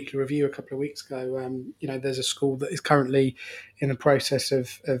the weekly review a couple of weeks ago. There's a school that is currently in the process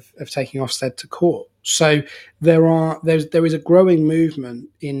of taking Ofsted to court. So there is a growing movement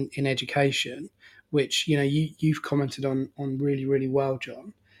in education, which you've commented on really, really well,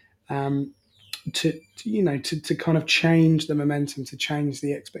 John. To kind of change the momentum, to change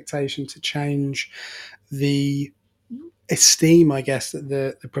the expectation, to change the esteem, I guess, that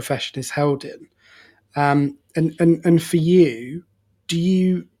the profession is held in. And for you, do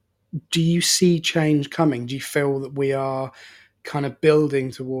you see change coming? Do you feel that we are kind of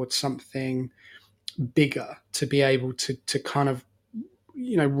building towards something bigger to be able to kind of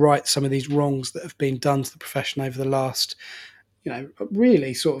right some of these wrongs that have been done to the profession over the last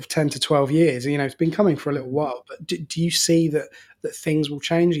really sort of 10 to 12 years? It's been coming for a little while, but do you see that things will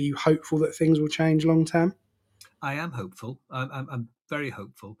change? Are you hopeful that things will change long term? I am hopeful. I'm very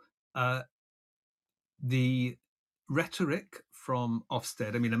hopeful. The rhetoric from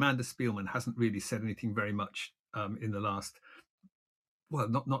Ofsted, I mean, Amanda Spielman hasn't really said anything very much in the last, well,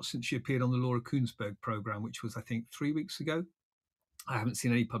 not since she appeared on the Laura Kuenssberg programme, which was, I think, 3 weeks ago. I haven't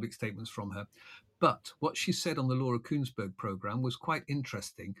seen any public statements from her. But what she said on the Laura Kuenssberg programme was quite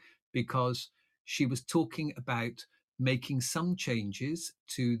interesting, because she was talking about making some changes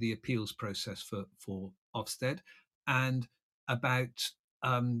to the appeals process for Ofsted, and about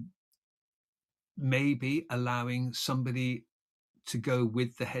maybe allowing somebody to go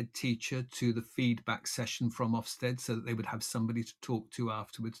with the head teacher to the feedback session from Ofsted, so that they would have somebody to talk to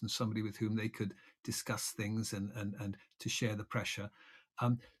afterwards and somebody with whom they could discuss things and to share the pressure.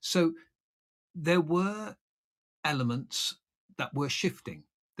 So there were elements that were shifting.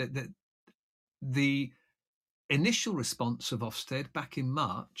 The initial response of Ofsted back in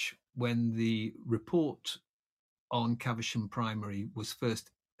March, when the report on Caversham Primary was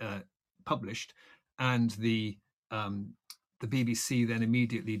first published, and the the BBC then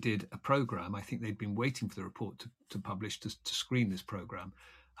immediately did a programme. I think they'd been waiting for the report to publish to screen this programme.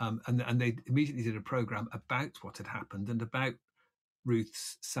 And they immediately did a programme about what had happened and about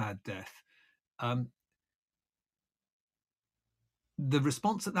Ruth's sad death. The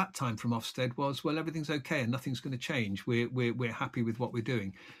response at that time from Ofsted was, well, everything's okay and nothing's going to change. We're happy with what we're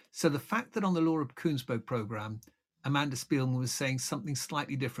doing. So the fact that on the Laura Kuhnsberg programme, Amanda Spielman was saying something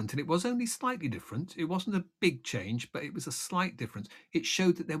slightly different, and it was only slightly different. It wasn't a big change, but it was a slight difference. It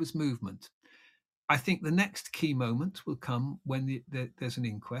showed that there was movement. I think the next key moment will come when there's an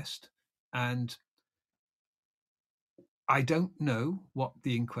inquest, and I don't know what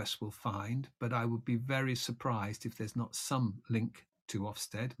the inquest will find, but I would be very surprised if there's not some link to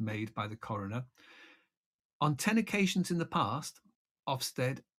Ofsted made by the coroner. On 10 occasions in the past,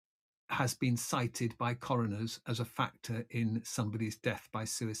 Ofsted has been cited by coroners as a factor in somebody's death by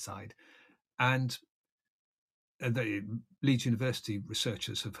suicide. And the Leeds University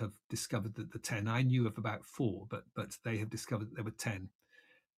researchers have discovered that the 10, I knew of about 4, but they have discovered that there were 10.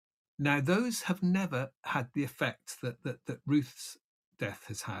 Now, those have never had the effect that Ruth's death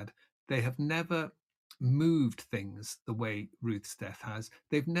has had. They have never moved things the way Ruth's death has.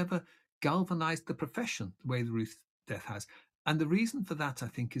 They've never galvanized the profession the way Ruth's death has. And the reason for that, I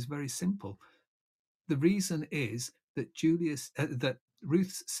think, is very simple. The reason is that that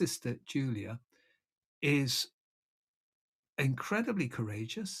Ruth's sister, Julia, is incredibly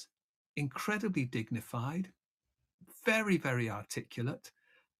courageous, incredibly dignified, very, very articulate,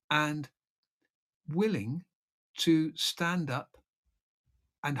 and willing to stand up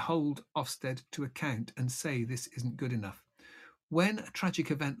and hold Ofsted to account and say this isn't good enough. When a tragic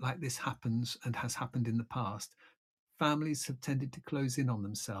event like this happens, and has happened in the past, families have tended to close in on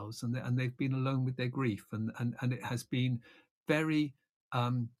themselves, and they've been alone with their grief, and it has been very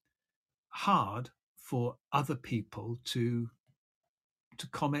hard for other people to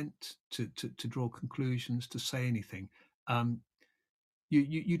comment, to draw conclusions, to say anything.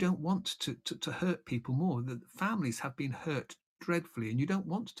 You don't want to hurt people more. The families have been hurt dreadfully, and you don't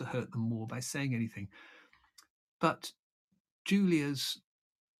want to hurt them more by saying anything. But Julia's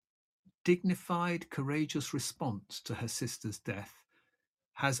dignified, courageous response to her sister's death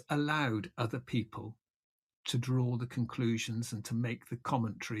has allowed other people to draw the conclusions and to make the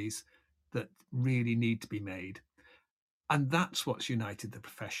commentaries that really need to be made. And that's what's united the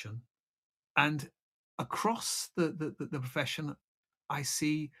profession. And across the profession, I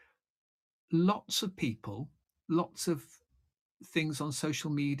see lots of people, lots of things on social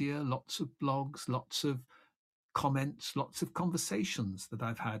media, lots of blogs, lots of comments, lots of conversations that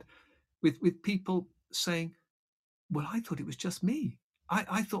I've had with people saying, well, I thought it was just me.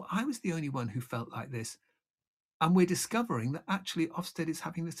 I thought I was the only one who felt like this. And we're discovering that actually Ofsted is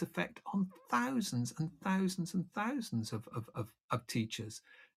having this effect on thousands and thousands and thousands of teachers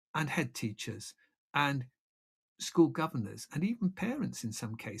and head teachers and school governors and even parents in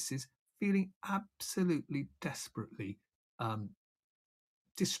some cases, feeling absolutely desperately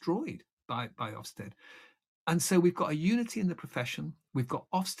destroyed by Ofsted. And so we've got a unity in the profession. We've got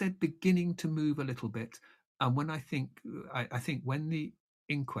Ofsted beginning to move a little bit. And when I think when the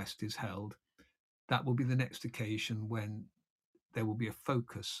inquest is held, that will be the next occasion when there will be a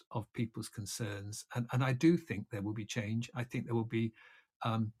focus of people's concerns. And I do think there will be change. I think there will be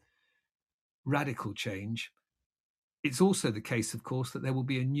radical change. It's also the case, of course, that there will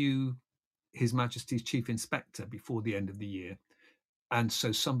be a new His Majesty's Chief Inspector before the end of the year. And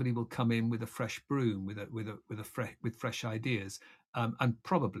so somebody will come in with a fresh broom, with fresh ideas. And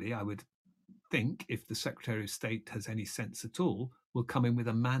probably, I would think, if the Secretary of State has any sense at all, will come in with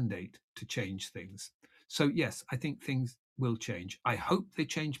a mandate to change things. So yes, I think things will change. I hope they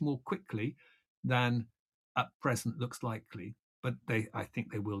change more quickly than at present looks likely, but I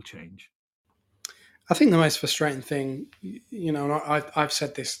think they will change. I think the most frustrating thing, and I've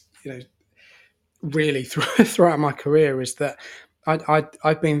said this, really throughout my career, is that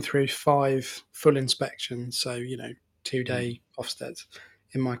I've been through 5 full inspections, so 2-day Ofsteds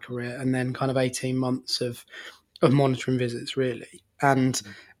in my career, and then kind of 18 months of monitoring visits, really. And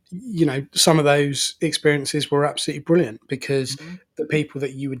some of those experiences were absolutely brilliant because the people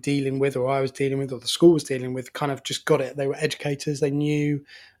that you were dealing with, or I was dealing with, or the school was dealing with, kind of just got it. They were educators. They knew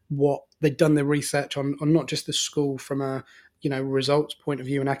what they'd done their research on not just the school from a results point of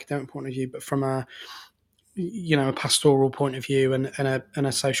view, an academic point of view, but from a a pastoral point of view and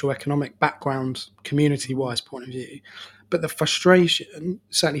a social economic background, community wise point of view. But the frustration,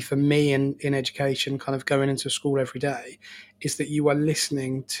 certainly for me in education, kind of going into school every day, is that you are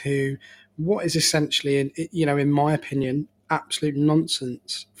listening to what is essentially, in my opinion, absolute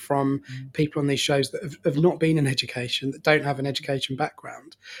nonsense from people on these shows that have not been in education, that don't have an education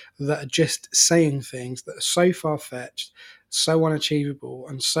background, that are just saying things that are so far-fetched, so unachievable,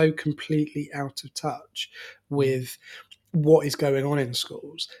 and so completely out of touch with what is going on in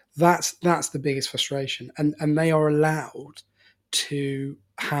schools. That's the biggest frustration. And they are allowed to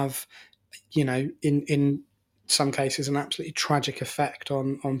have, in some cases, an absolutely tragic effect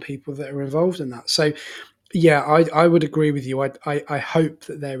on people that are involved in that. So yeah, I would agree with you. I hope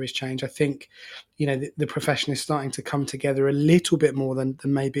that there is change. I think, the profession is starting to come together a little bit more than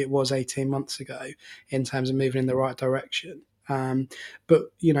maybe it was 18 months ago in terms of moving in the right direction. But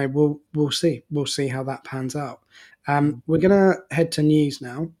we'll see. We'll see how that pans out. We're going to head to news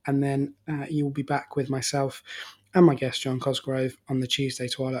now, and then you'll be back with myself and my guest, John Cosgrove, on the Tuesday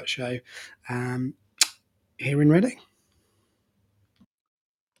Twilight Show here in Reading.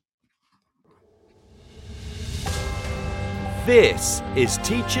 This is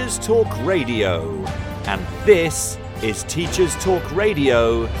Teachers Talk Radio, and this is Teachers Talk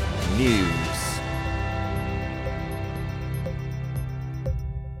Radio News.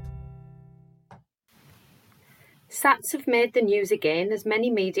 SATs have made the news again as many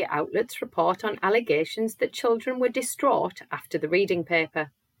media outlets report on allegations that children were distraught after the reading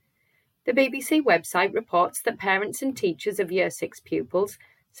paper. The BBC website reports that parents and teachers of Year 6 pupils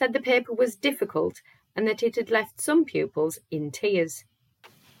said the paper was difficult and that it had left some pupils in tears.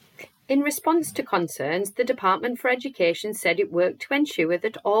 In response to concerns, the Department for Education said it worked to ensure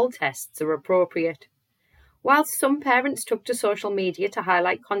that all tests are appropriate. Whilst some parents took to social media to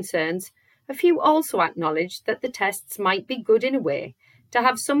highlight concerns, a few also acknowledged that the tests might be good in a way to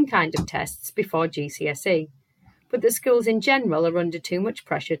have some kind of tests before GCSE, but the schools in general are under too much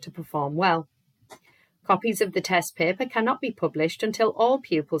pressure to perform well. Copies of the test paper cannot be published until all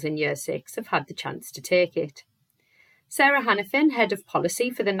pupils in Year 6 have had the chance to take it. Sarah Hannafin, Head of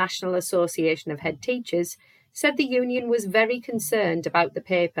Policy for the National Association of Head Teachers, said the union was very concerned about the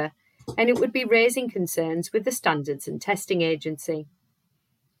paper and it would be raising concerns with the Standards and Testing Agency.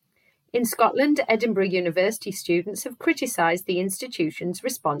 In Scotland, Edinburgh University students have criticised the institution's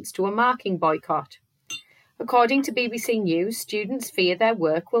response to a marking boycott. According to BBC News, students fear their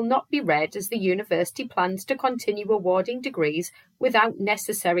work will not be read as the university plans to continue awarding degrees without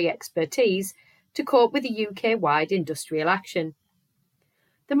necessary expertise to cope with the UK-wide industrial action.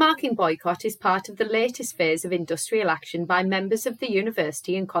 The marking boycott is part of the latest phase of industrial action by members of the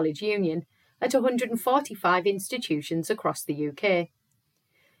University and College Union at 145 institutions across the UK.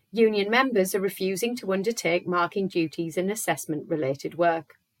 Union members are refusing to undertake marking duties and assessment-related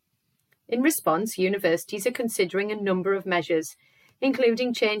work. In response, universities are considering a number of measures,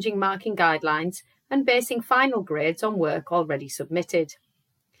 including changing marking guidelines and basing final grades on work already submitted.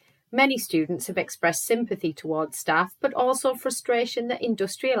 Many students have expressed sympathy towards staff, but also frustration that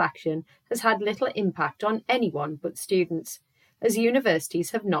industrial action has had little impact on anyone but students, as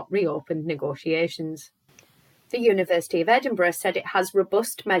universities have not reopened negotiations. The University of Edinburgh said it has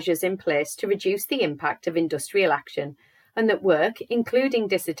robust measures in place to reduce the impact of industrial action and that work, including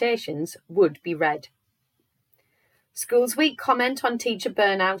dissertations, would be read. Schools Week comment on teacher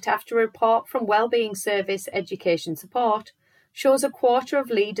burnout after a report from Wellbeing Service Education Support shows a quarter of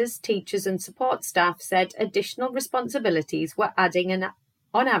leaders, teachers and support staff said additional responsibilities were adding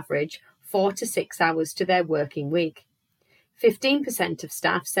on average 4 to 6 hours to their working week. 15% of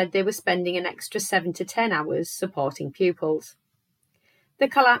staff said they were spending an extra 7 to 10 hours supporting pupils. The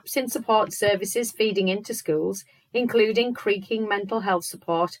collapse in support services feeding into schools, including creaking mental health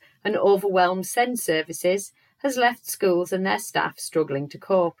support and overwhelmed SEND services, has left schools and their staff struggling to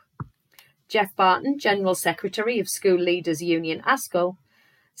cope. Jeff Barton, General Secretary of School Leaders Union ASCL,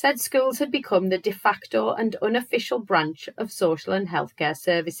 said schools had become the de facto and unofficial branch of social and healthcare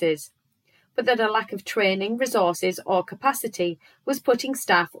services, but that a lack of training, resources or capacity was putting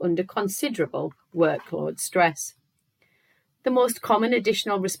staff under considerable workload stress. The most common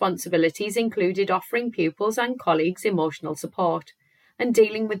additional responsibilities included offering pupils and colleagues emotional support and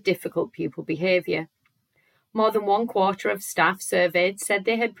dealing with difficult pupil behaviour. More than 1/4 of staff surveyed said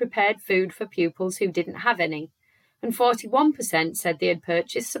they had prepared food for pupils who didn't have any, and 41% said they had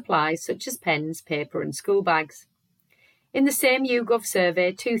purchased supplies such as pens, paper and school bags. In the same YouGov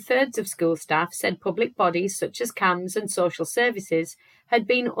survey, 2/3 of school staff said public bodies such as CAMS and social services had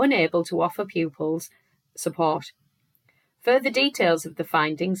been unable to offer pupils support. Further details of the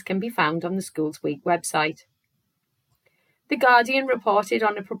findings can be found on the Schools Week website. The Guardian reported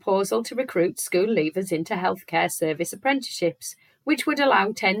on a proposal to recruit school leavers into healthcare service apprenticeships, which would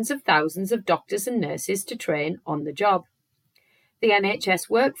allow tens of thousands of doctors and nurses to train on the job. The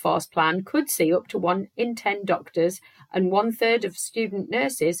NHS workforce plan could see up to 1 in 10 doctors and 1/3 of student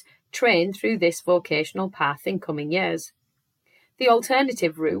nurses train through this vocational path in coming years. The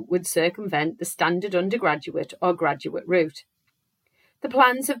alternative route would circumvent the standard undergraduate or graduate route. The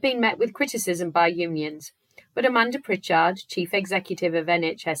plans have been met with criticism by unions, but Amanda Pritchard, Chief Executive of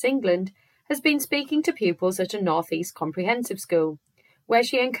NHS England, has been speaking to pupils at a North East comprehensive school, where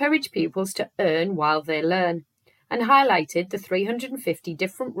she encouraged pupils to earn while they learn, and highlighted the 350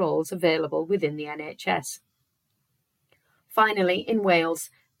 different roles available within the NHS. Finally, in Wales,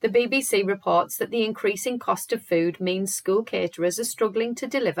 the BBC reports that the increasing cost of food means school caterers are struggling to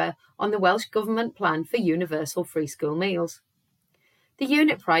deliver on the Welsh Government plan for universal free school meals. The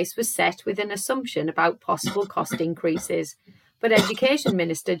unit price was set with an assumption about possible cost increases, but Education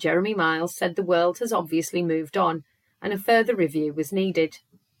Minister Jeremy Miles said the world has obviously moved on and a further review was needed.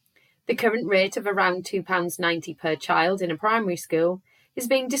 The current rate of around £2.90 per child in a primary school is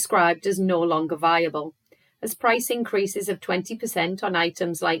being described as no longer viable, as price increases of 20% on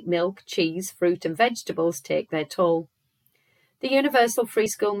items like milk, cheese, fruit and vegetables take their toll. The Universal Free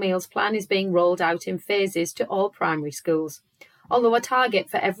School Meals Plan is being rolled out in phases to all primary schools, although a target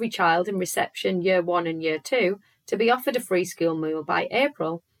for every child in reception Year 1 and Year 2 to be offered a free school meal by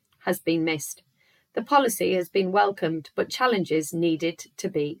April has been missed. The policy has been welcomed, but challenges needed to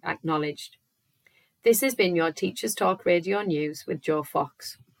be acknowledged. This has been your Teachers Talk Radio News with Joe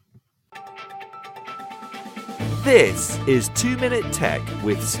Fox. This is 2 Minute Tech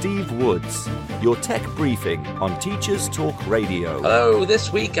with Steve Woods, your tech briefing on Teachers Talk Radio. Hello,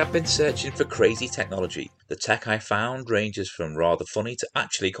 this week I've been searching for crazy technology. The tech I found ranges from rather funny to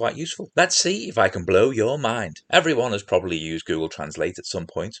actually quite useful. Let's see if I can blow your mind. Everyone has probably used Google Translate at some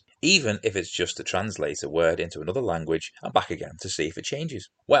point, even if it's just to translate a word into another language and back again to see if it changes.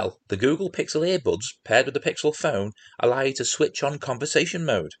 Well, the Google Pixel earbuds paired with the Pixel phone allow you to switch on conversation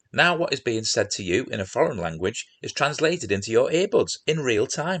mode. Now what is being said to you in a foreign language is translated into your earbuds in real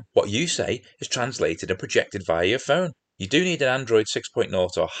time. What you say is translated and projected via your phone. You do need an Android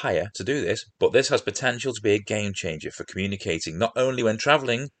 6.0 or higher to do this, but this has potential to be a game changer for communicating not only when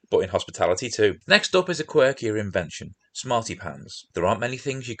travelling, but in hospitality too. Next up is a quirkier invention, Smarty Pans. There aren't many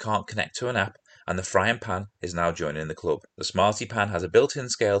things you can't connect to an app, and the frying pan is now joining the club. The Smarty Pan has a built-in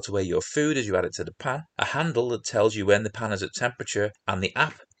scale to weigh your food as you add it to the pan, a handle that tells you when the pan is at temperature, and the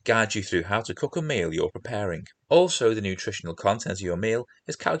app guides you through how to cook a meal you're preparing. Also, the nutritional content of your meal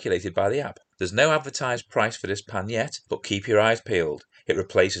is calculated by the app. There's no advertised price for this pan yet, but keep your eyes peeled. It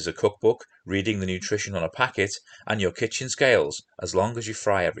replaces a cookbook, reading the nutrition on a packet, and your kitchen scales, as long as you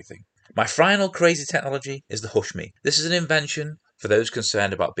fry everything. My final crazy technology is the Hush Me. This is an invention for those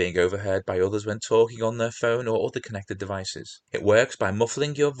concerned about being overheard by others when talking on their phone or other connected devices. It works by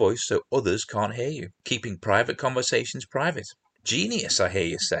muffling your voice so others can't hear you, keeping private conversations private. Genius, I hear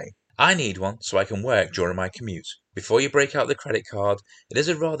you say. I need one so I can work during my commute. Before you break out the credit card, it is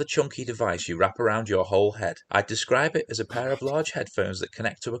a rather chunky device you wrap around your whole head. I'd describe it as a pair of large headphones that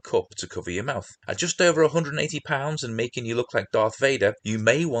connect to a cup to cover your mouth. At just over £180 and making you look like Darth Vader, you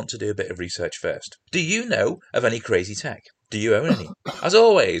may want to do a bit of research first. Do you know of any crazy tech? Do you own any? As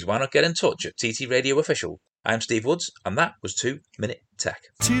always, why not get in touch at TT Radio Official? I'm Steve Woods, and that was 2 Minute Tech.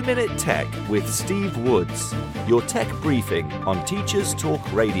 2 Minute Tech with Steve Woods, your tech briefing on Teachers Talk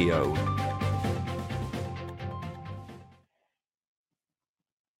Radio.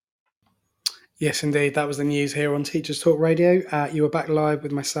 Yes, indeed. That was the news here on Teachers Talk Radio. You are back live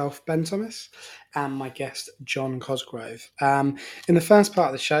with myself, Ben Thomas, and my guest, John Cosgrove. In the first part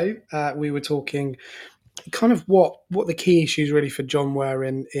of the show, we were talking kind of what the key issues really for John were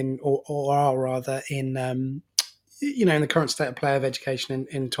in the current state of play of education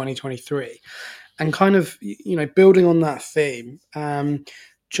in 2023, and kind of building on that theme.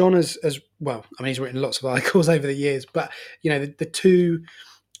 John has well, I mean, he's written lots of articles over the years, but the two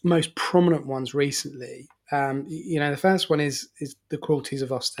most prominent ones recently. The first one is the cruelties of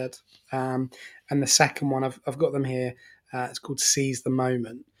Ofsted, and the second one I've got them here. It's called Seize the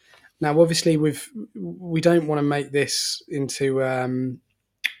Moment. Now, obviously, we don't want to make this into a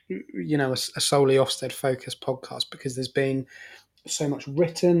solely Ofsted focused podcast, because there's been so much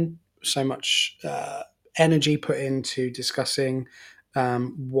written, so much energy put into discussing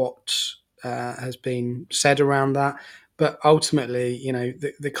what has been said around that. But ultimately,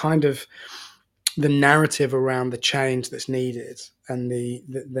 the kind of the narrative around the change that's needed, and the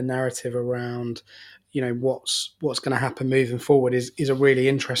narrative around what's going to happen moving forward is a really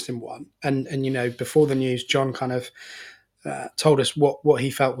interesting one. And before the news, John kind of told us what he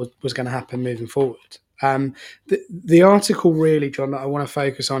felt was going to happen moving forward. The article really, John, that I want to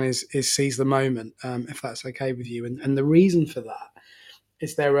focus on is Seize the Moment, if that's okay with you. And the reason for that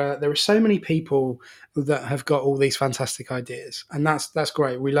is there are so many people that have got all these fantastic ideas, and that's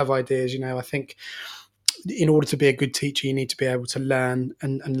great. We love ideas. I think in order to be a good teacher, you need to be able to learn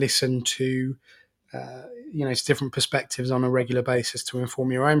and listen to to different perspectives on a regular basis to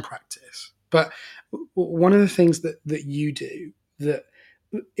inform your own practice. But one of the things that you do that,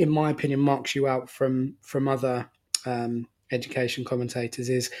 in my opinion, marks you out from other education commentators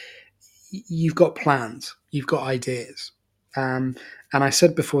is you've got plans, you've got ideas. And I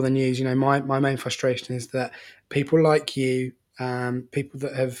said before the news, my main frustration is that people like you, people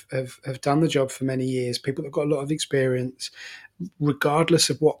that have done the job for many years, people that have got a lot of experience, regardless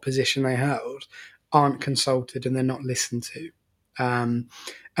of what position they held, aren't consulted and they're not listened to.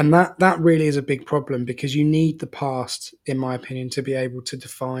 And that really is a big problem, because you need the past, in my opinion, to be able to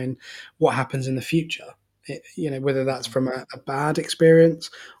define what happens in the future. Whether that's from a bad experience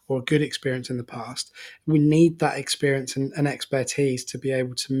or a good experience in the past, we need that experience and expertise to be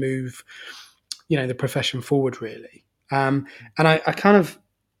able to move, the profession forward, really. And I kind of,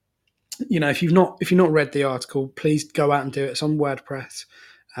 if you've not read the article, please go out and do it. It's on WordPress.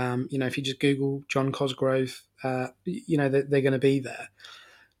 If you just Google John Cosgrove, they're going to be there.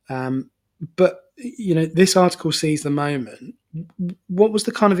 But this article sees the moment. What was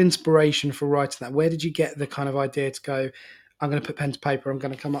the kind of inspiration for writing that? Where did you get the kind of idea to go, I'm going to put pen to paper, I'm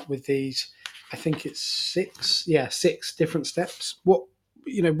going to come up with these, I think it's six different steps. What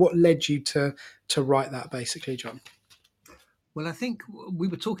led you to write that, basically, John? Well, I think we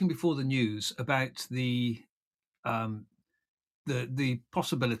were talking before the news about the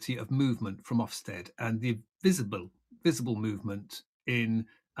possibility of movement from Ofsted and the visible movement in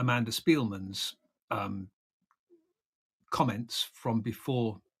Amanda Spielman's comments from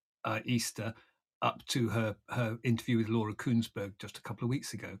before Easter up to her interview with Laura Koonsberg just a couple of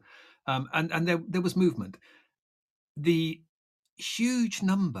weeks ago. And there was movement. The huge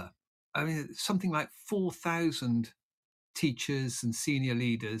number, I mean, something like 4,000 teachers and senior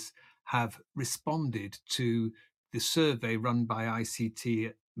leaders have responded to the survey run by ICT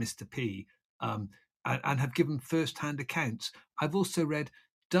at Mr. P, and have given first-hand accounts. I've also read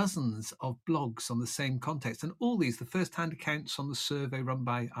dozens of blogs on the same context, and all these, the first-hand accounts on the survey run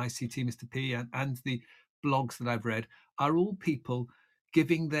by ICT Mr. P and the blogs that I've read, are all people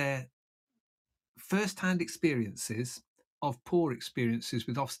giving their first-hand experiences of poor experiences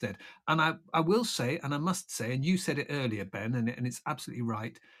with Ofsted. And I will say, and I must say, and you said it earlier, Ben, and it's absolutely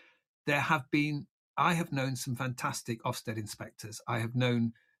right, I have known some fantastic Ofsted inspectors. I have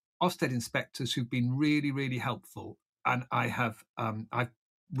known Ofsted inspectors who've been really, really helpful. And I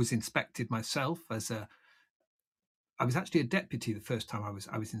was inspected myself I was actually a deputy the first time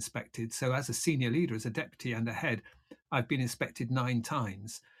I was inspected. So as a senior leader, as a deputy and a head, I've been inspected 9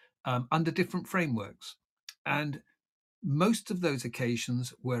 times under different frameworks. And most of those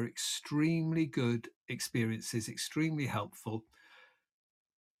occasions were extremely good experiences, extremely helpful.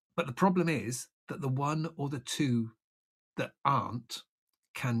 But the problem is that the one or the two that aren't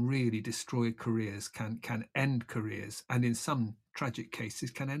can really destroy careers, can end careers, and in some tragic cases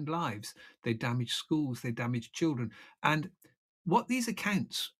can end lives. They damage schools, they damage children. And what these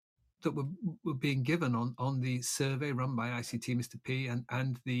accounts that were being given on the survey run by ICT Mr. P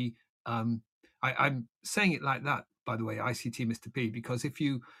and the I'm saying it like that, by the way, ICT Mr. P, because if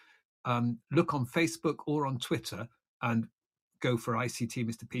you look on Facebook or on Twitter and go for ICT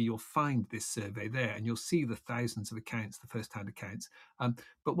Mr. P, you'll find this survey there, and you'll see the thousands of accounts, the first-hand accounts.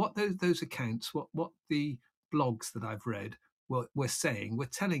 But what those accounts, what the blogs that I've read were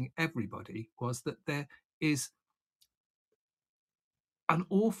telling everybody, was that there is an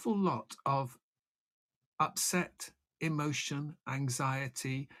awful lot of upset, emotion,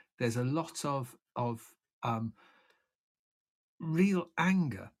 anxiety. There's a lot of real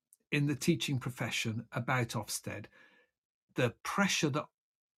anger in the teaching profession about Ofsted. The pressure that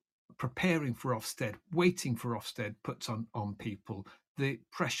preparing for Ofsted, waiting for Ofsted puts on people, the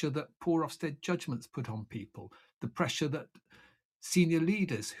pressure that poor Ofsted judgments put on people, the pressure that senior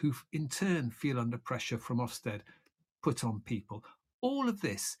leaders who in turn feel under pressure from Ofsted put on people. All of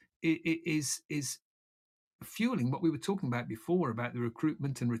this is fueling what we were talking about before about the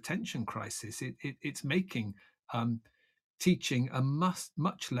recruitment and retention crisis. It's making teaching a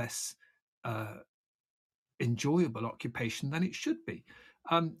much less enjoyable occupation than it should be.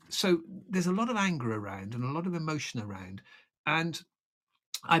 So there's a lot of anger around and a lot of emotion around. And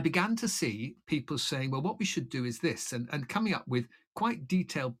I began to see people saying, well, what we should do is this, and coming up with quite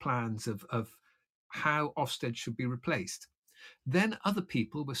detailed plans of how Ofsted should be replaced. Then other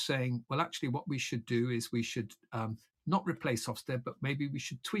people were saying, well, actually, what we should do is we should not replace Ofsted, but maybe we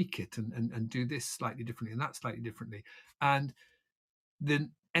should tweak it and do this slightly differently and that slightly differently. And The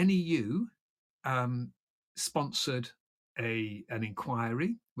NEU sponsored an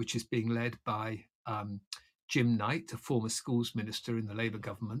inquiry, which is being led by Jim Knight, a former schools minister in the Labour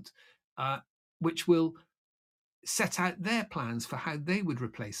government, which will set out their plans for how they would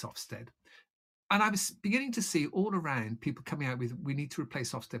replace Ofsted. And I was beginning to see all around people coming out with, we need to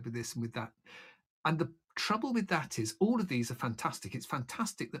replace Ofsted with this and with that. And the trouble with that is all of these are fantastic. It's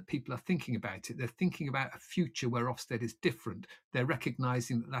fantastic that people are thinking about it. They're thinking about a future where Ofsted is different. They're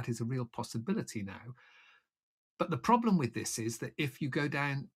recognising that that is a real possibility now. But the problem with this is that if you go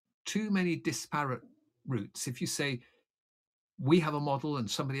down too many disparate routes, if you say, we have a model and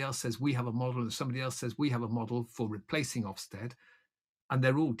somebody else says we have a model and somebody else says we have a model for replacing Ofsted, and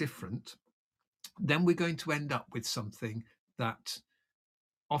they're all different, then we're going to end up with something that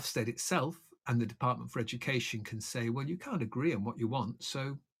Ofsted itself and the Department for Education can say, well, you can't agree on what you want,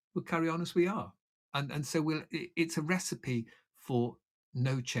 so we'll carry on as we are. And so it's a recipe for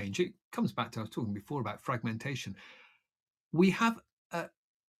no change. It comes back to, I was talking before about fragmentation. We have a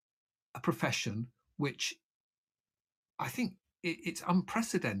profession which I think it's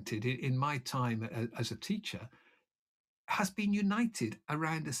unprecedented in my time as a teacher, has been united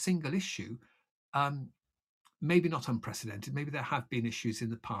around a single issue. Maybe not unprecedented. Maybe there have been issues in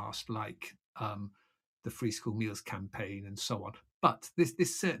the past, like the Free School Meals campaign and so on. But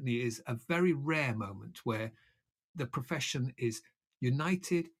this certainly is a very rare moment where the profession is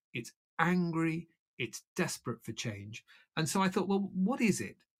united, it's angry, it's desperate for change. And so I thought, well, what is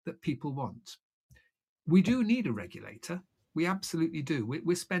it that people want? We do need a regulator. We absolutely do.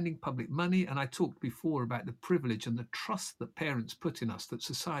 We're spending public money. And I talked before about the privilege and the trust that parents put in us, that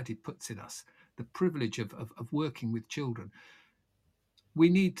society puts in us, the privilege of working with children. We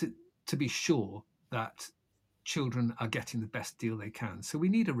need to be sure that children are getting the best deal they can. So we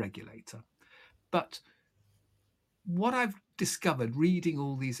need a regulator. But what I've discovered reading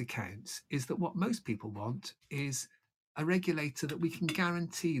all these accounts is that what most people want is a regulator that we can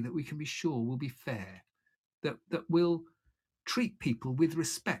guarantee, that we can be sure will be fair, that will treat people with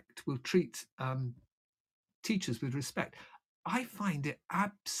respect, will treat teachers with respect. I find it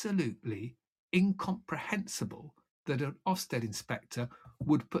absolutely incomprehensible that an Ofsted inspector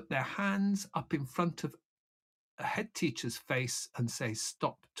would put their hands up in front of a head teacher's face and say,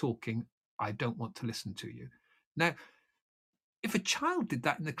 stop talking, I don't want to listen to you. Now, if a child did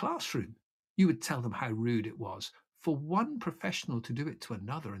that in the classroom, you would tell them how rude it was. For one professional to do it to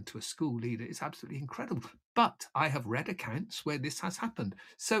another and to a school leader is absolutely incredible. But I have read accounts where this has happened.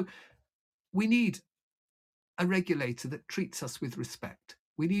 So we need a regulator that treats us with respect.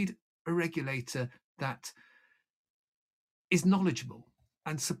 We need a regulator that is knowledgeable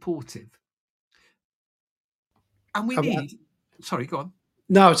and supportive. And we need... Sorry, go on.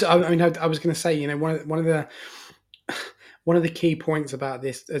 No, I was going to say, one of the key points about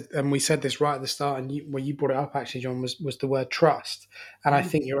this, and we said this right at the start, and you brought it up actually, John, was the word trust. And I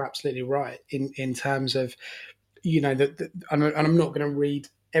think you're absolutely right in terms of, and I'm not going to read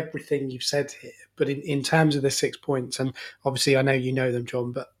everything you've said here, but in terms of the 6 points, and obviously I know you know them,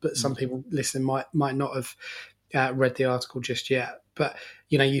 John, but some people listening might not have read the article just yet. But,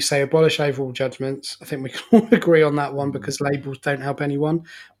 you say abolish overall judgments. I think we can all agree on that one, because labels don't help anyone.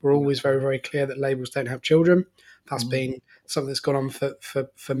 We're always very, very clear that labels don't help children. That's been something that's gone on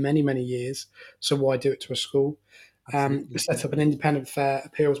for many, many years. So why do it to a school? Set up an independent, fair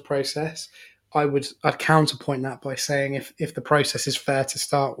appeals process. I'd counterpoint that by saying if the process is fair to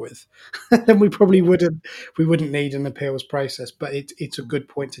start with, then we probably wouldn't need an appeals process. But it's a good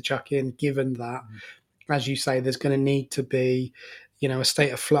point to chuck in, given that, as you say, there's going to need to be, a state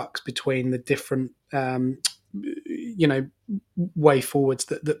of flux between the different, way forwards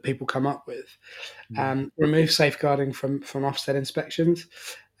that people come up with. Remove safeguarding from Ofsted inspections.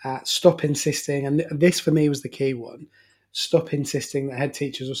 Stop insisting, and this for me was the key one, stop insisting that head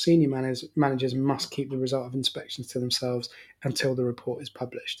teachers or senior managers must keep the result of inspections to themselves until the report is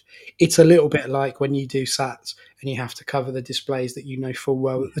published. It's a little bit like when you do SATs and you have to cover the displays that you know full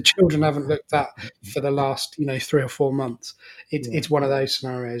well that the children haven't looked at for the last 3 or 4 months. It's one of those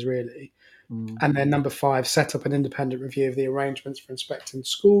scenarios, really. And then number 5, set up an independent review of the arrangements for inspecting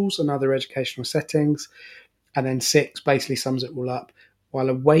schools and other educational settings. And then 6 basically sums it all up. While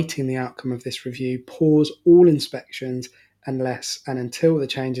awaiting the outcome of this review, pause all inspections unless and until the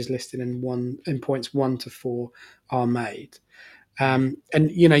changes listed in points 1 to 4 are made. And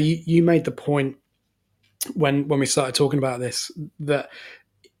you made the point when we started talking about this that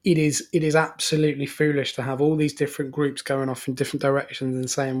it is absolutely foolish to have all these different groups going off in different directions and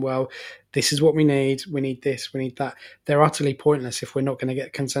saying, well, this is what we need this, we need that. They're utterly pointless if we're not going to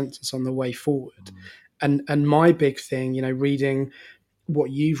get consensus on the way forward. And my big thing, reading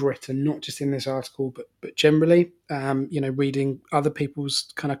what you've written, not just in this article, but generally, reading other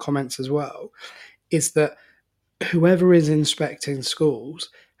people's kind of comments as well, is that whoever is inspecting schools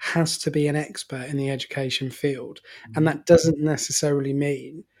has to be an expert in the education field. And that doesn't necessarily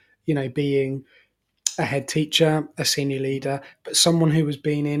mean, being a head teacher, a senior leader, but someone who has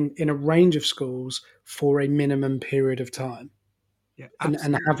been in a range of schools for a minimum period of time. Yeah,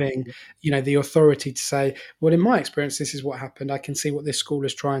 and having, the authority to say, well, in my experience, this is what happened. I can see what this school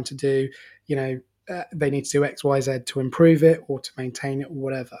is trying to do. They need to do X, Y, Z to improve it or to maintain it or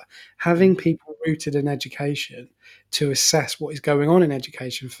whatever. Having people rooted in education to assess what is going on in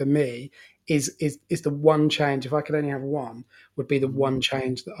education, for me, is the one change. If I could only have one, would be the one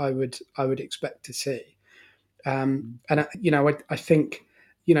change that I would expect to see. And I think,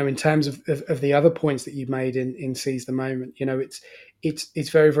 in terms of the other points that you've made in Seize the Moment, it's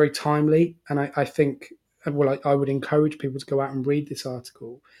very, very timely. And I think, well, I would encourage people to go out and read this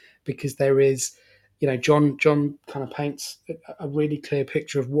article, because there is, John kind of paints a really clear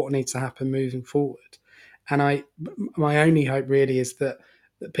picture of what needs to happen moving forward. And my only hope really is that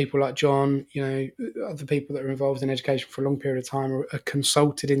people like John, other people that are involved in education for a long period of time are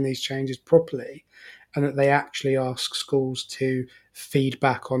consulted in these changes properly, and that they actually ask schools to feed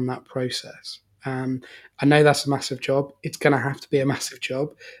back on that process. I know that's a massive job. It's going to have to be a massive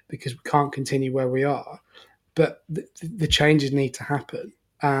job, because we can't continue where we are. But the changes need to happen.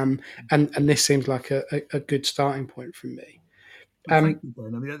 And this seems like a good starting point for me. Well, thank you,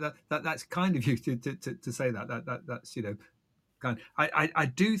 Ben. I mean, that's kind of you to say that. That's kind. I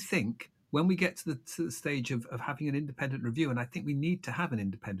do think when we get to the stage of having an independent review, and I think we need to have an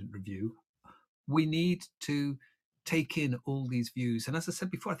independent review, we need to take in all these views. And as I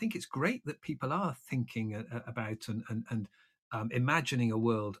said before, I think it's great that people are thinking about and imagining a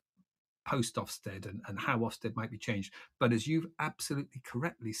world post Ofsted and how Ofsted might be changed. But as you've absolutely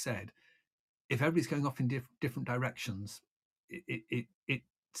correctly said, if everybody's going off in different directions, it's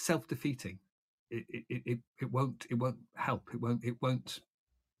self-defeating. It won't help. It won't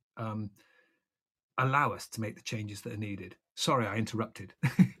allow us to make the changes that are needed. Sorry, I interrupted.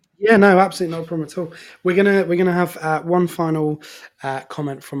 Yeah, no, absolutely no problem at all. We're gonna have one final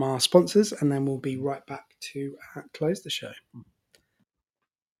comment from our sponsors, and then we'll be right back to close the show.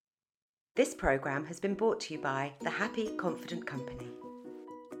 This programme has been brought to you by the Happy Confident Company.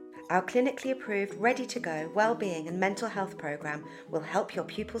 Our clinically approved, ready-to-go wellbeing and mental health programme will help your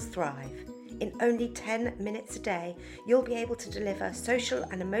pupils thrive. In only 10 minutes a day, you'll be able to deliver social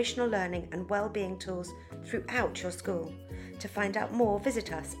and emotional learning and wellbeing tools throughout your school. To find out more,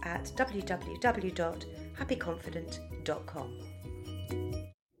 visit us at www.happyconfident.com.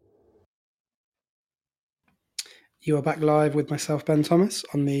 You are back live with myself, Ben Thomas,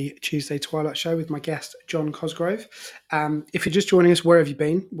 on the Tuesday Twilight Show with my guest, John Cosgrove. If you're just joining us, where have you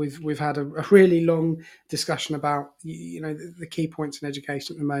been? We've had a really long discussion about the key points in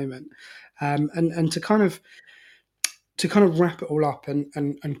education at the moment, and to kind of wrap it all up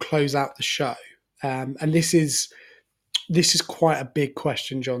and close out the show. And this is quite a big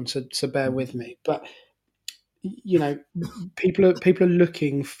question, John. So bear with me, but people are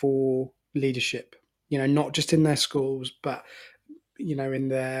looking for leadership. Not just in their schools, but in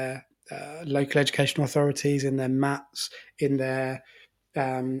their local educational authorities, in their MATs, in their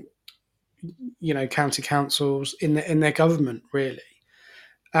county councils, in their government, really.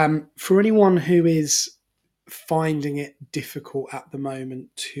 For anyone who is finding it difficult at the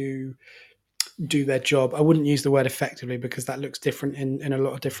moment to do their job, I wouldn't use the word effectively, because that looks different in a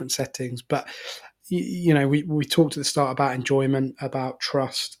lot of different settings. But we talked at the start about enjoyment, about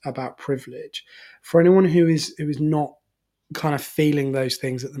trust, about privilege. For anyone who is not kind of feeling those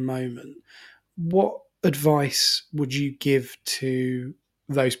things at the moment, what advice would you give to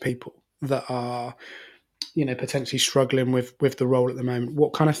those people that are potentially struggling with the role at the moment?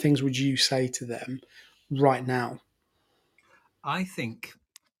 What kind of things would you say to them right now? I think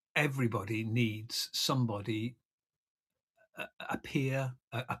everybody needs somebody, a peer,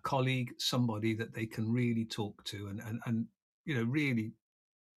 a colleague, somebody that they can really talk to, and really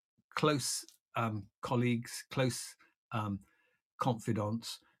close colleagues, close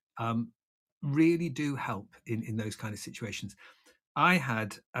confidants, really do help in those kind of situations.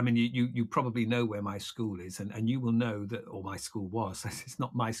 You probably know where my school is, and you will know that, or my school was, it's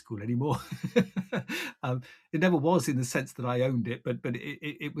not my school anymore. It never was in the sense that I owned it, but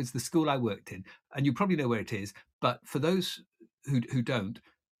it was the school I worked in, and you probably know where it is. But for those who don't,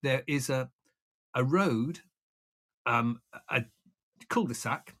 there is a road, a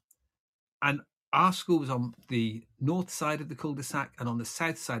cul-de-sac, and our school was on the north side of the cul-de-sac, and on the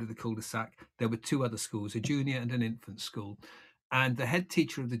south side of the cul-de-sac, there were two other schools, a junior and an infant school. And the head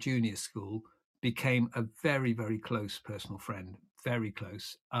teacher of the junior school became a very, very close personal friend, very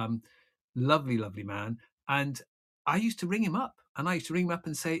close. Lovely, lovely man. And I used to ring him up,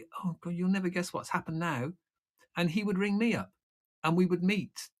 and say, "Oh, God, you'll never guess what's happened now." And he would ring me up, and we would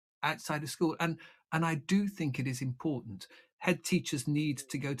meet outside of school. And I do think it is important. Head teachers need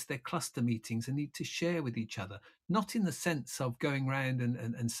to go to their cluster meetings and need to share with each other, not in the sense of going around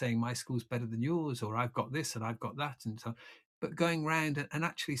and saying my school's better than yours, or I've got this and I've got that, and so, but going around and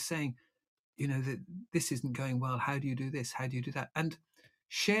actually saying, that this isn't going well. How do you do this? How do you do that? And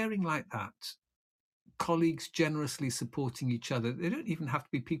sharing like that, colleagues generously supporting each other. They don't even have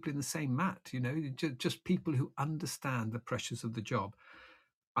to be people in the same mat, just people who understand the pressures of the job,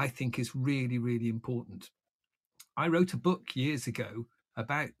 I think is really, really important. I wrote a book years ago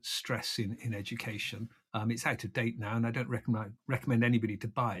about stress in education. It's out of date now, and I don't recommend anybody to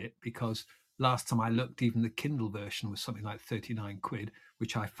buy it, because last time I looked, even the Kindle version was something like 39 quid,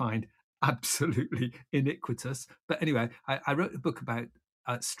 which I find absolutely iniquitous. But anyway, I wrote a book about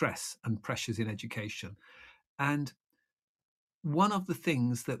stress and pressures in education. And one of the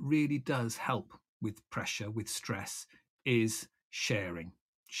things that really does help with pressure, with stress, is sharing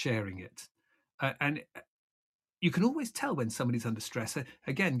it. And you can always tell when somebody's under stress.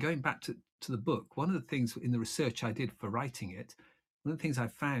 Again, going back to the book, one of the things in the research I did for writing it, one of the things I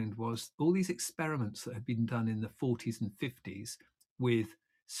found was all these experiments that had been done in the 40s and 50s with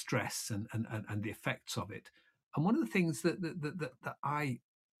stress and the effects of it. And one of the things that I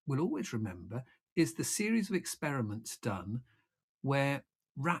will always remember is the series of experiments done where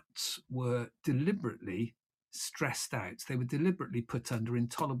rats were deliberately stressed out. They were deliberately put under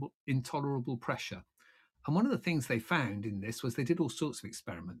intolerable pressure. And one of the things they found in this was they did all sorts of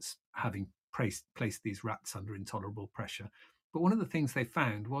experiments having placed these rats under intolerable pressure. But one of the things they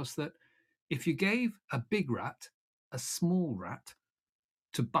found was that if you gave a big rat a small rat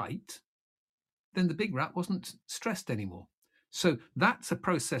to bite, then the big rat wasn't stressed anymore. So that's a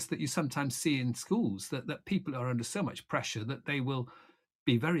process that you sometimes see in schools, that people are under so much pressure that they will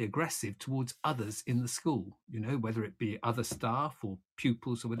be very aggressive towards others in the school, whether it be other staff or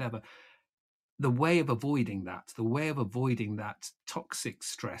pupils or whatever. The way of avoiding that toxic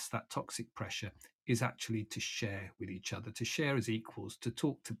stress, that toxic pressure, is actually to share with each other, to share as equals, to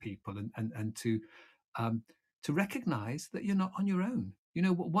talk to people, and to recognize that you're not on your own.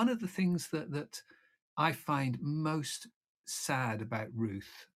 One of the things that I find most sad about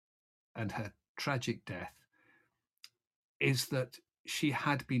Ruth and her tragic death is that she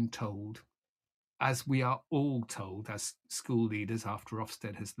had been told, as we are all told as school leaders after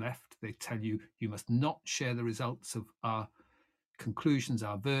Ofsted has left, they tell you, you must not share the results of our conclusions,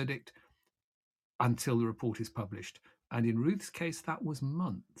 our verdict, until the report is published. And in Ruth's case, that was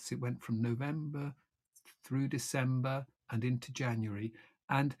months. It went from November through December and into January.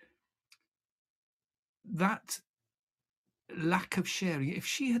 And that lack of sharing, if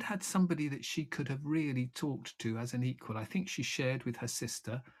she had had somebody that she could have really talked to as an equal, I think she shared with her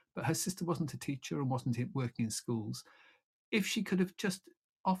sister, but her sister wasn't a teacher and wasn't working in schools. If she could have just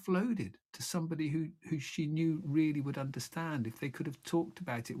offloaded to somebody who she knew really would understand, if they could have talked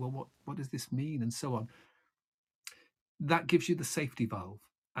about it, well, what does this mean, and so on, that gives you the safety valve.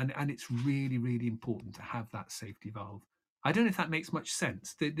 And it's really, really important to have that safety valve. I don't know if that makes much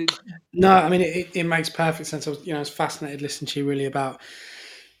sense. No, I mean, it makes perfect sense. I was fascinated listening to you really about,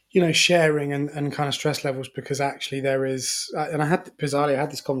 sharing and kind of stress levels, because actually there is, and I had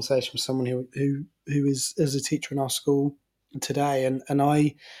this conversation with someone who is a teacher in our school today, and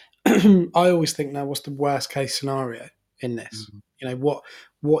I I always think, now, what's the worst case scenario in this? Mm-hmm.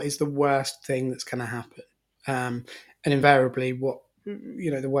 What is the worst thing that's going to happen? And invariably,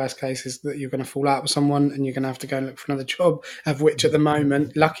 the worst case is that you're going to fall out with someone and you're going to have to go and look for another job, of which at the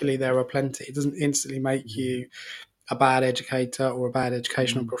moment, luckily, there are plenty. It doesn't instantly make you a bad educator or a bad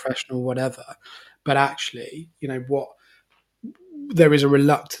educational professional, whatever. But actually, there is a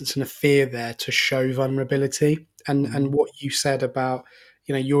reluctance and a fear there to show vulnerability. And what you said about,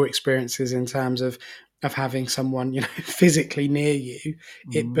 your experiences in terms of having someone, physically near you,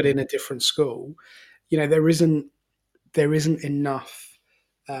 but in a different school, there isn't enough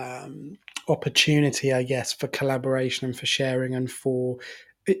opportunity, I guess, for collaboration and for sharing and for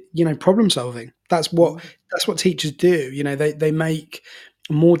problem solving. That's what teachers do. They make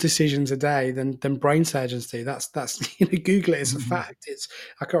more decisions a day than brain surgeons do. That's Google it. It's a fact.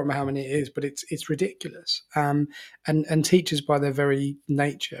 I can't remember how many it is, but it's ridiculous. And teachers, by their very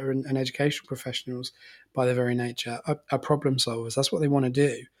nature, and educational professionals by their very nature, are problem solvers. That's what they want to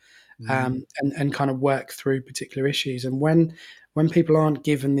do. And kind of work through particular issues. And when people aren't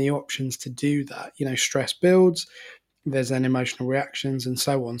given the options to do that, stress builds, there's then emotional reactions and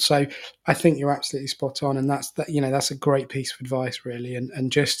so on. So I think you're absolutely spot on, and that's a great piece of advice, really.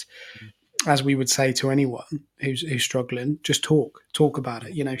 And just as we would say to anyone who's struggling, just talk about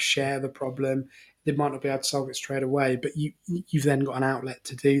it. Share the problem. They might not be able to solve it straight away, but you've then got an outlet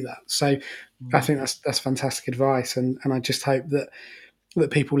to do that. So I think that's fantastic advice, and I just hope that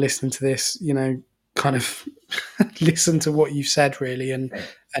people listening to this, kind of listen to what you've said, really, and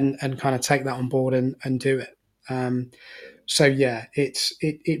kind of take that on board and do it. So yeah,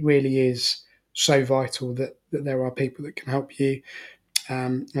 it really is so vital that there are people that can help you,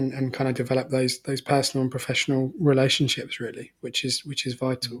 and kind of develop those personal and professional relationships, really, which is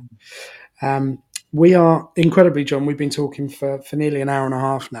vital. We are incredibly, John, we've been talking for nearly an hour and a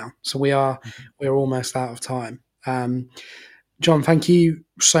half now, so we're almost out of time. John, thank you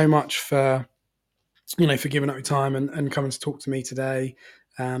so much for giving up your time and coming to talk to me today,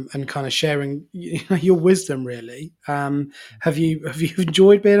 and kind of sharing your wisdom, really. Have you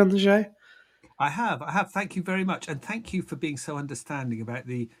enjoyed being on the show? I have. Thank you very much, and thank you for being so understanding about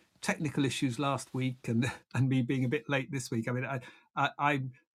the technical issues last week and me being a bit late this week. I mean,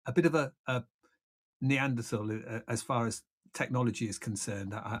 I'm a bit of a Neanderthal as far as technology is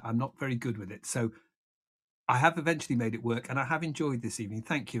concerned. I'm not very good with it, so I have eventually made it work, and I have enjoyed this evening.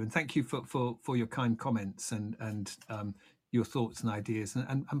 Thank you, and thank you for your kind comments and your thoughts and ideas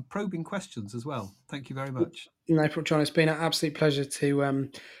and probing questions as well. Thank you very much. No, John, it's been an absolute pleasure to.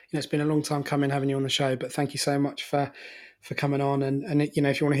 It's been a long time coming having you on the show, but thank you so much for coming on. And if you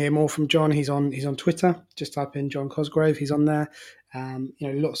want to hear more from John, he's on Twitter. Just type in John Cosgrove. He's on there.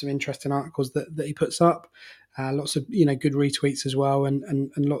 Lots of interesting articles that he puts up. Lots of good retweets as well,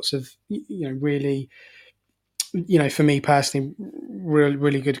 and lots of really. For me personally, really,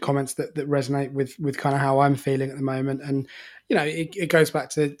 really good comments that resonate with kind of how I'm feeling at the moment. And, it goes back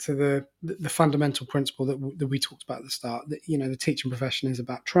to the fundamental principle that we talked about at the start, that, the teaching profession is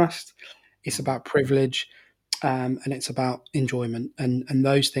about trust, it's about privilege, and it's about enjoyment. And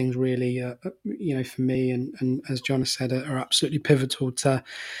those things really, for me, and as John has said, are absolutely pivotal to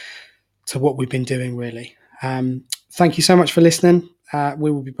what we've been doing, really. Thank you so much for listening.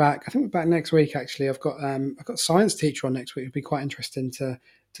 We will be back. I think we're back next week. Actually, I've got a science teacher on next week. It'd be quite interesting to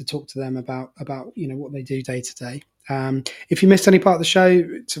talk to them about what they do day to day. If you missed any part of the show,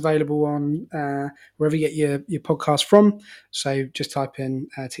 it's available on wherever you get your podcast from. So just type in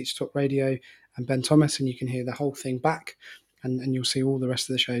Teacher Talk Radio and Ben Thomas, and you can hear the whole thing back, and you'll see all the rest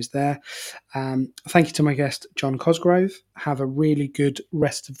of the shows there. Thank you to my guest John Cosgrove. Have a really good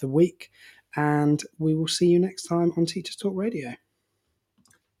rest of the week, and we will see you next time on Teachers Talk Radio.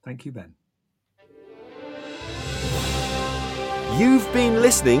 Thank you, Ben. You've been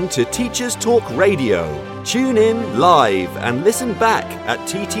listening to Teachers Talk Radio. Tune in live and listen back at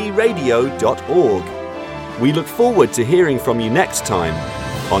ttradio.org. We look forward to hearing from you next time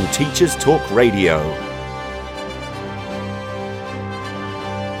on Teachers Talk Radio.